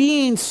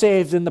being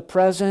saved in the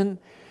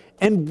present,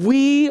 and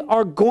we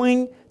are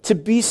going to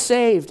be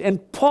saved.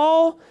 And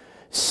Paul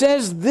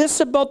says this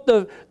about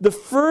the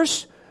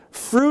first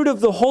fruit of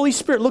the Holy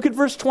Spirit. Look at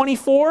verse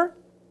 24.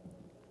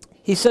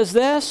 He says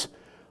this,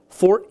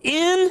 "For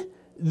in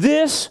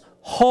this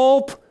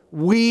hope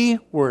we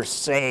were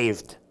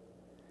saved."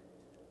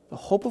 The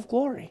hope of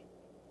glory.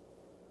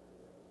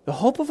 The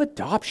hope of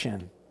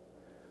adoption.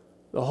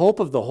 The hope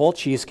of the whole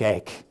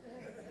cheesecake.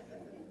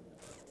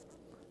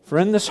 For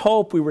in this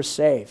hope we were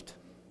saved.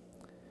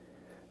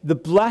 The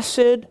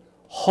blessed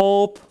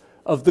hope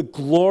of the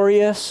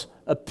glorious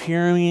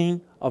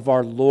appearing of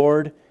our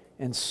Lord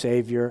and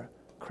Savior,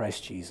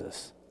 Christ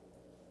Jesus.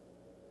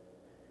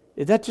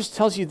 That just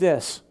tells you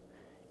this.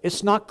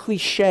 It's not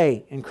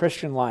cliche in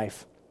Christian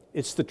life.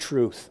 It's the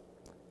truth.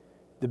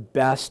 The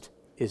best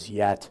is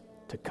yet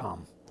to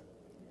come.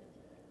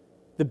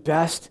 The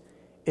best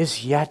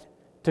is yet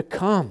to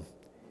come.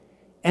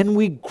 And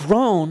we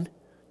groan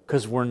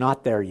because we're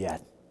not there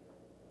yet.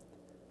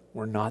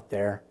 We're not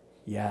there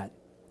yet.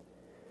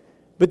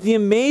 But the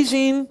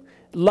amazing,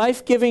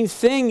 life-giving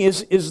thing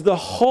is the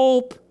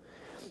hope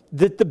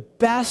that the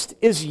best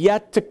is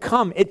yet to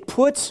come. It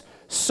puts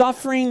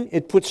suffering,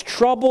 it puts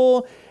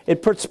trouble,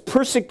 it puts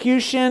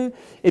persecution,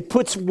 it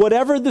puts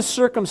whatever the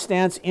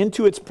circumstance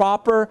into its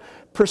proper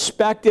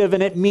perspective,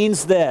 and it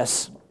means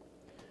this: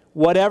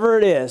 whatever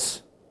it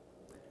is,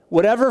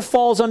 whatever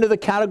falls under the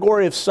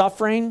category of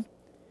suffering,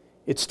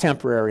 it's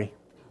temporary.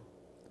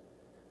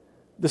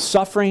 The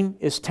suffering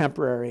is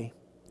temporary,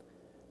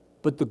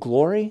 but the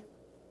glory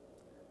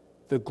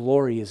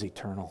is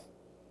eternal.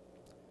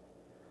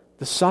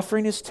 The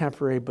suffering is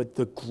temporary, but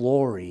the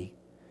glory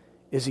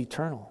is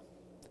eternal.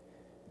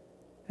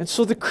 And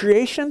so the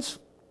creation's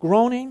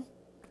groaning,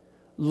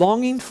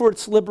 longing for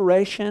its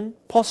liberation.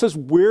 Paul says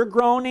we're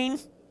groaning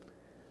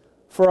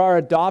for our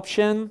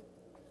adoption.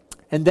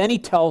 And then he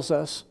tells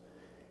us,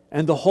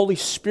 and the Holy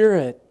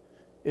Spirit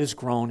is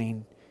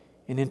groaning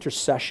in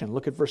intercession.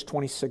 Look at verse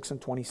 26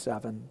 and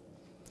 27.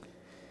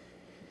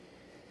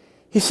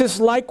 He says,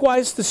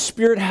 "Likewise, the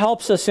Spirit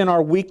helps us in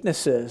our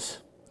weaknesses.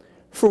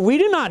 For we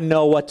do not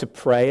know what to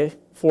pray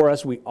for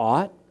as we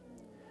ought,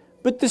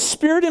 but the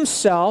Spirit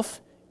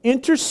Himself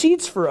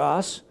intercedes for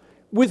us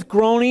with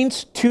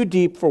groanings too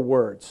deep for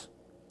words.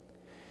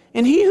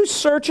 And He who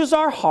searches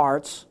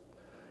hearts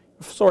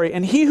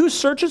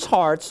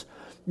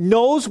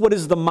knows what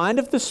is the mind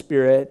of the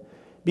Spirit,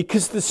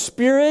 because the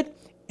Spirit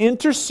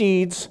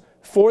intercedes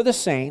for the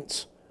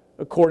saints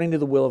according to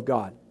the will of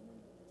God."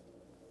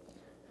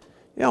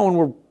 You know, when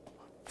we're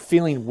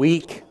feeling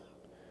weak,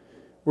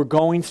 we're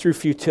going through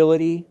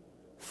futility,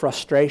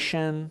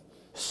 frustration,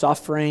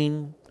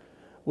 suffering,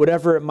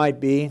 whatever it might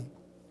be,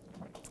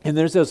 and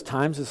there's those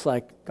times it's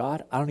like,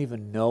 God, I don't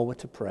even know what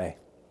to pray.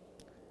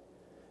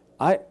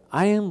 I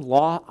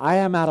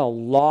am at a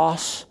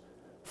loss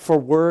for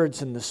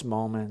words in this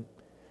moment.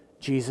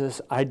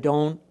 Jesus, I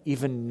don't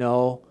even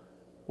know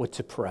what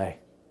to pray.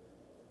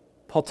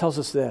 Paul tells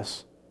us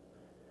this,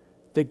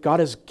 that God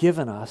has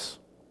given us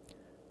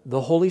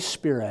the Holy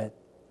Spirit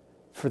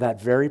for that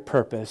very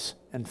purpose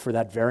and for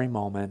that very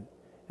moment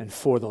and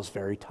for those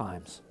very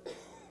times.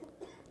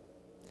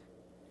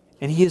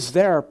 And He is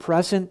there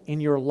present in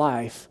your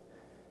life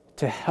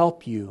to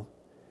help you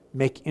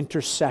make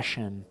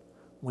intercession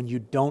when you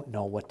don't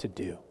know what to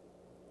do.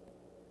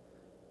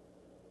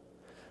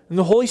 And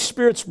the Holy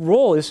Spirit's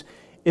role is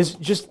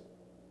just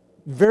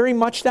very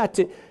much that,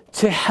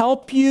 to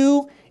help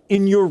you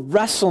in your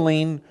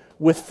wrestling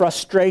with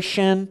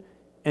frustration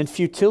and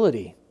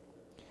futility.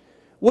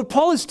 What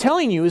Paul is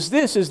telling you is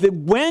this, is that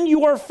when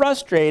you are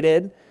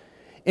frustrated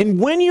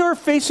and when you're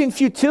facing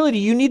futility,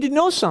 you need to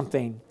know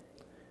something,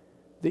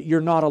 that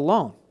you're not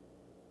alone.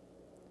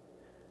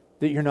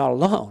 That you're not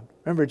alone.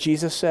 Remember,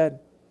 Jesus said,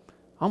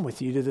 I'm with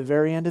you to the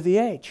very end of the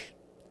age.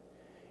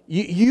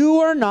 You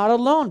are not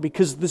alone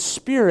because the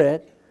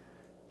Spirit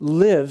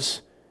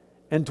lives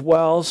and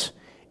dwells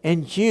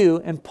in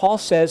you. And Paul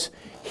says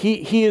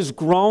he is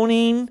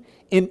groaning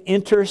in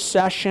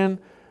intercession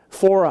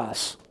for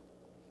us.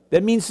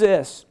 That means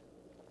this,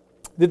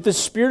 that the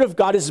Spirit of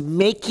God is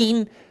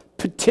making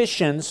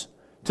petitions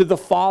to the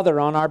Father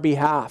on our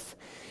behalf.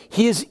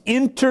 He is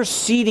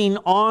interceding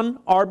on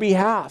our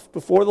behalf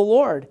before the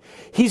Lord.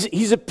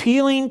 He's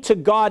appealing to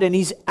God, and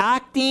He's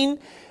acting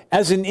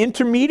as an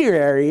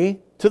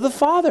intermediary to the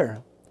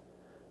Father.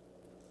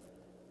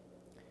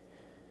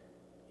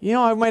 You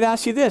know, I might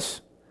ask you this.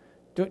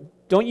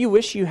 Don't you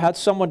wish you had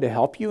someone to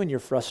help you in your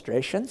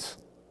frustrations?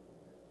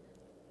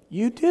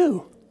 You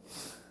do.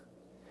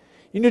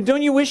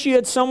 Don't you wish you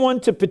had someone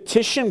to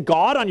petition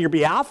God on your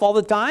behalf all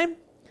the time?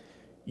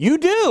 You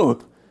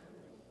do.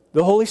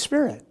 The Holy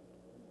Spirit.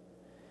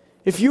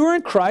 If you are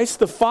in Christ,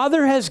 the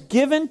Father has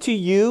given to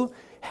you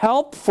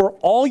help for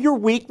all your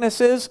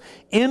weaknesses,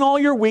 in all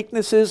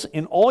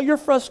your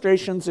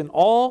frustrations, in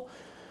all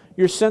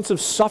your sense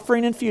of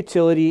suffering and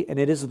futility, and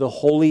it is the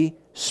Holy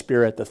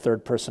Spirit, the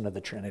third person of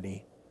the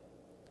Trinity.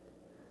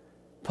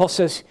 Paul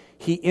says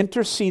he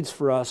intercedes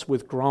for us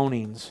with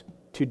groanings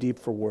too deep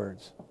for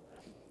words.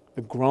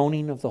 The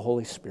groaning of the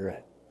Holy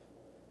Spirit.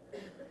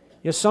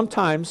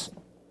 Sometimes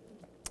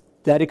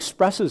that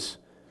expresses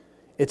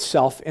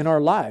itself in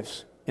our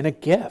lives in a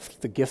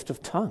gift, the gift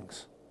of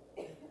tongues.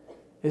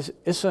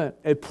 It's an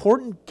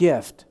important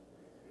gift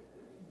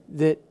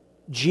that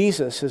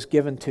Jesus has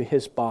given to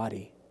his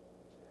body,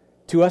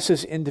 to us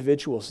as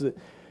individuals,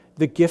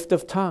 the gift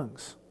of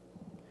tongues.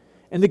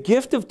 And the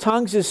gift of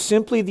tongues is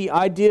simply the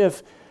idea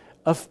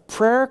of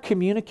prayer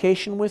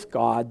communication with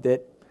God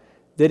that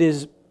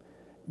is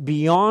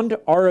beyond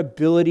our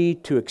ability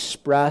to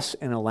express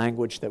in a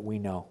language that we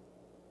know.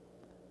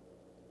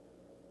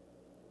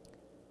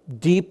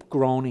 Deep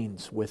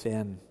groanings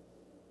within.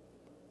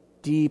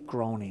 Deep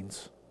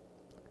groanings.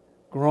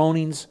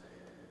 Groanings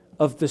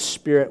of the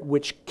Spirit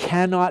which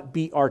cannot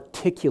be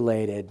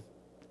articulated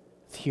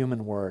with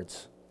human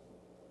words.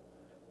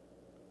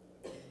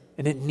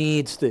 And it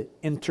needs the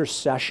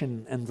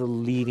intercession and the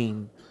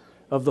leading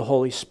of the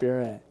Holy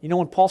Spirit.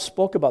 When Paul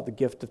spoke about the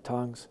gift of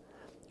tongues,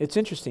 it's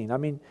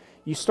interesting.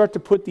 You start to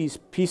put these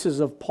pieces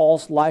of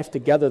Paul's life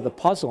together, the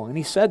puzzle, and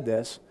he said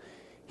this.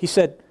 He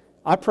said,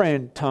 I pray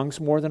in tongues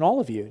more than all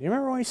of you. You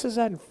remember when he says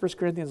that in 1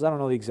 Corinthians? I don't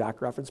know the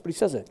exact reference, but he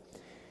says it.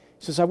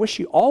 He says, I wish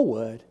you all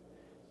would,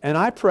 and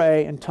I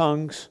pray in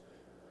tongues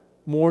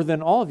more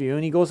than all of you.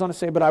 And he goes on to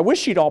say, but I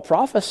wish you'd all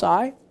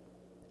prophesy.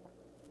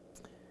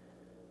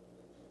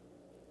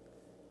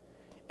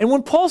 And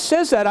when Paul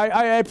says that,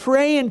 I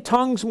pray in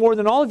tongues more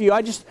than all of you,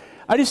 I just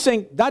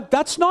think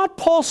that's not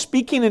Paul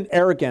speaking in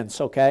arrogance,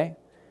 okay?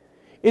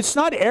 It's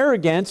not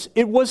arrogance.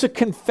 It was a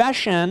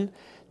confession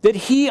that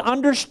he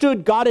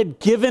understood God had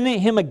given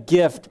him a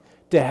gift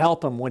to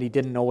help him when he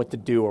didn't know what to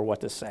do or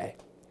what to say.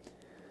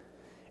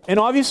 And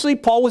obviously,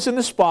 Paul was in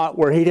the spot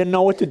where he didn't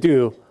know what to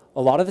do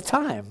a lot of the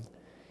time.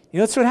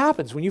 That's what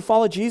happens. When you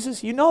follow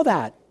Jesus, you know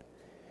that.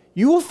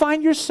 You will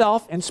find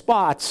yourself in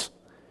spots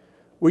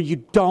where you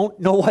don't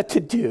know what to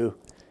do,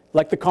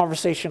 like the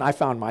conversation I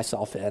found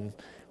myself in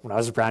when I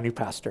was a brand new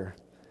pastor.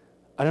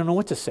 I don't know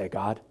what to say,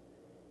 God.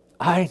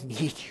 I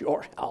need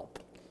your help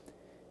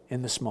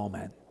in this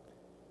moment.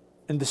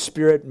 And the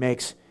Spirit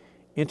makes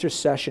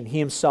intercession. He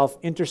himself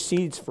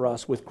intercedes for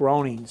us with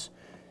groanings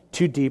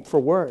too deep for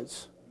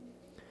words.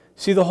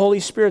 See, the Holy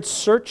Spirit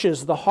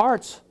searches the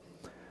hearts.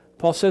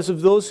 Paul says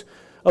of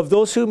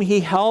those whom he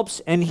helps,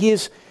 and he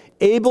is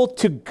able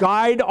to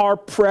guide our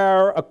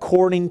prayer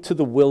according to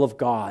the will of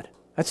God.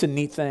 That's a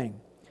neat thing.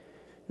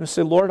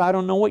 Say, Lord, I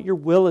don't know what your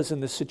will is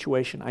in this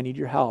situation. I need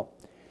your help.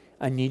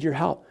 I need your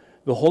help.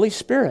 The Holy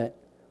Spirit,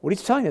 what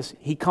he's telling us,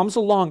 he comes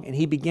along and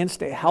he begins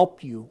to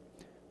help you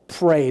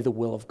pray the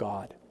will of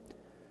God,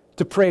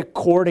 to pray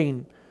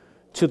according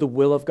to the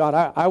will of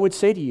God. I would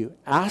say to you,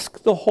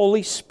 ask the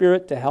Holy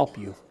Spirit to help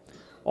you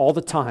all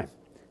the time.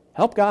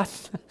 Help, God.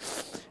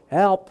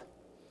 Help.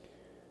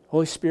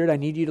 Holy Spirit, I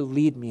need you to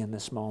lead me in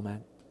this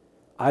moment.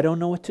 I don't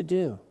know what to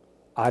do.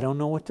 I don't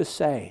know what to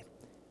say.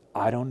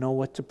 I don't know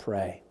what to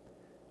pray.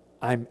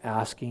 I'm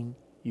asking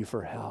you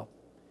for help.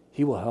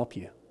 He will help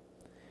you.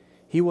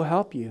 He will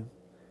help you.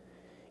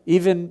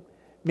 Even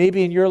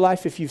maybe in your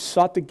life, if you've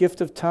sought the gift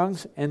of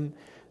tongues and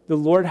the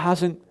Lord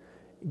hasn't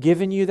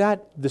given you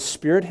that, the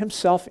Spirit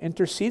himself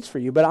intercedes for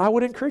you. But I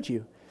would encourage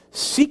you,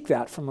 seek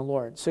that from the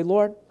Lord. Say,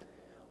 Lord,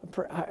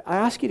 I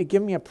ask you to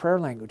give me a prayer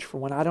language for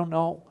when I don't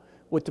know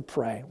what to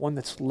pray, one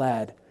that's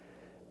led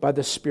by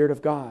the Spirit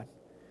of God.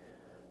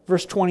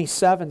 Verse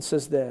 27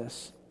 says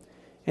this,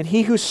 and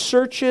he who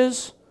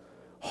searches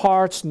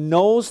hearts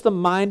knows the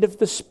mind of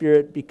the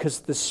Spirit,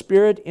 because the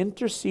Spirit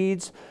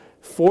intercedes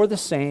for the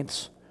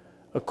saints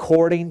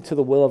according to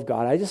the will of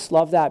God. I just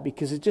love that,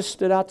 because it just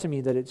stood out to me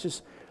that it's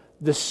just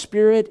the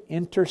Spirit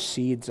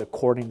intercedes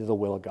according to the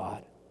will of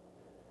God.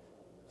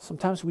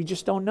 Sometimes we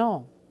just don't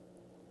know.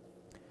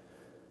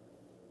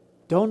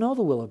 Don't know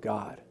the will of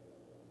God,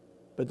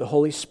 but the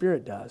Holy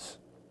Spirit does.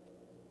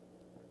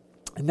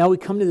 And now we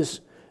come to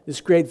this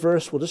great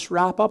verse. We'll just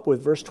wrap up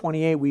with verse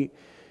 28.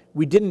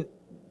 We didn't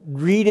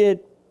read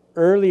it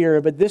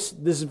earlier, but this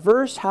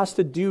verse has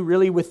to do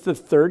really with the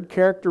third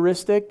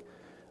characteristic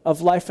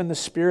of life in the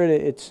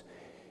Spirit.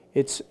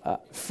 It's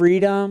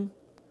freedom,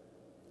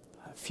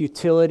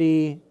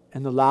 futility,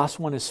 and the last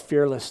one is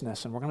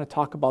fearlessness. And we're going to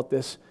talk about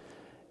this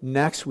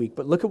next week.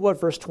 But look at what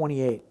verse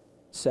 28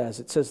 says.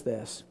 It says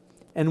this,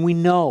 and we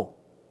know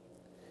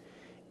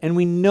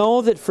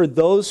that for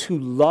those who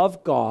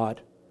love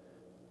God,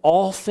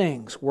 all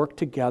things work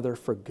together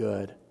for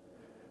good,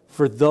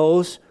 for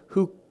those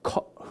who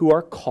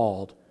are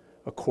called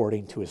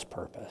according to his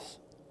purpose.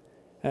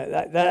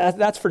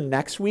 That's for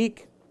next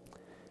week.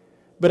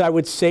 But I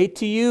would say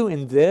to you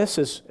in this,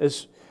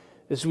 as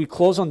as we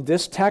close on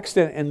this text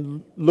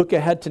and look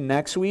ahead to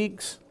next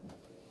week's,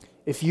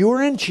 if you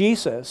are in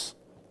Jesus,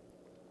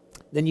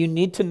 then you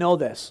need to know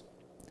this.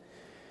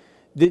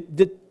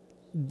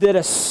 That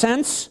a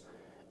sense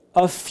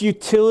of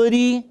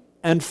futility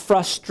and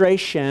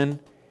frustration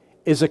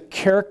is a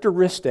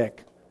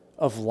characteristic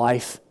of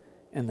life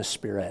in the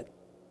Spirit.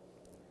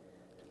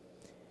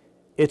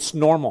 It's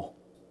normal.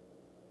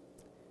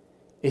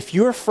 If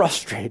you're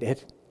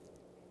frustrated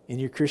in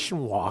your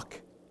Christian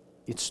walk,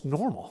 it's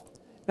normal.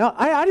 Now,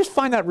 I just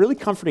find that really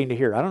comforting to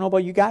hear. I don't know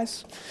about you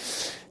guys.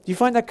 Do you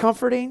find that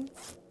comforting?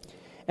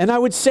 And I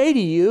would say to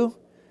you,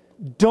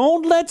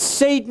 don't let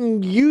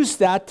Satan use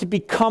that to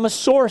become a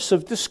source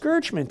of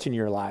discouragement in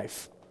your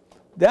life.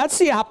 That's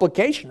the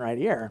application right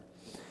here.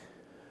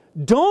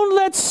 Don't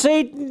let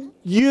Satan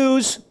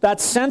use that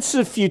sense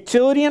of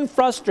futility and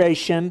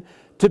frustration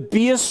to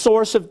be a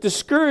source of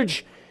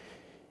discouragement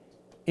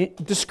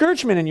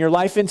in your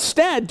life.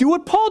 Instead, do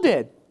what Paul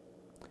did.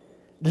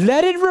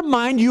 Let it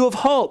remind you of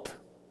hope.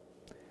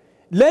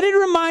 Let it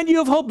remind you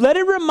of hope. Let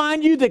it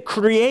remind you that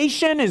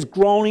creation is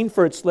groaning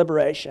for its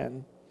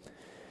liberation.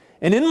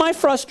 And in my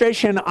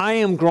frustration, I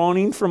am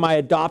groaning for my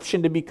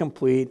adoption to be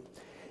complete.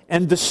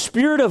 And the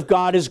Spirit of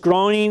God is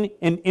groaning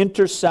in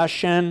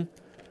intercession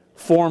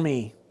for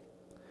me.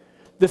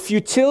 The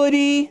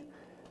futility,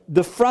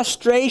 the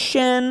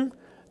frustration,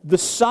 the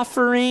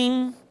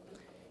suffering,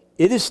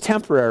 it is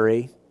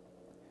temporary,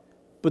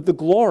 but the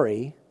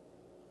glory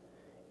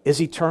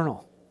is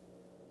eternal.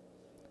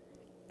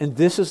 And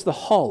this is the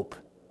hope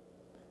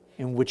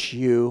in which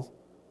you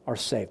are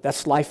saved.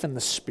 That's life in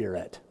the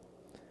Spirit.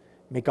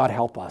 May God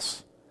help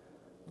us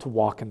to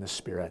walk in the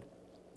Spirit.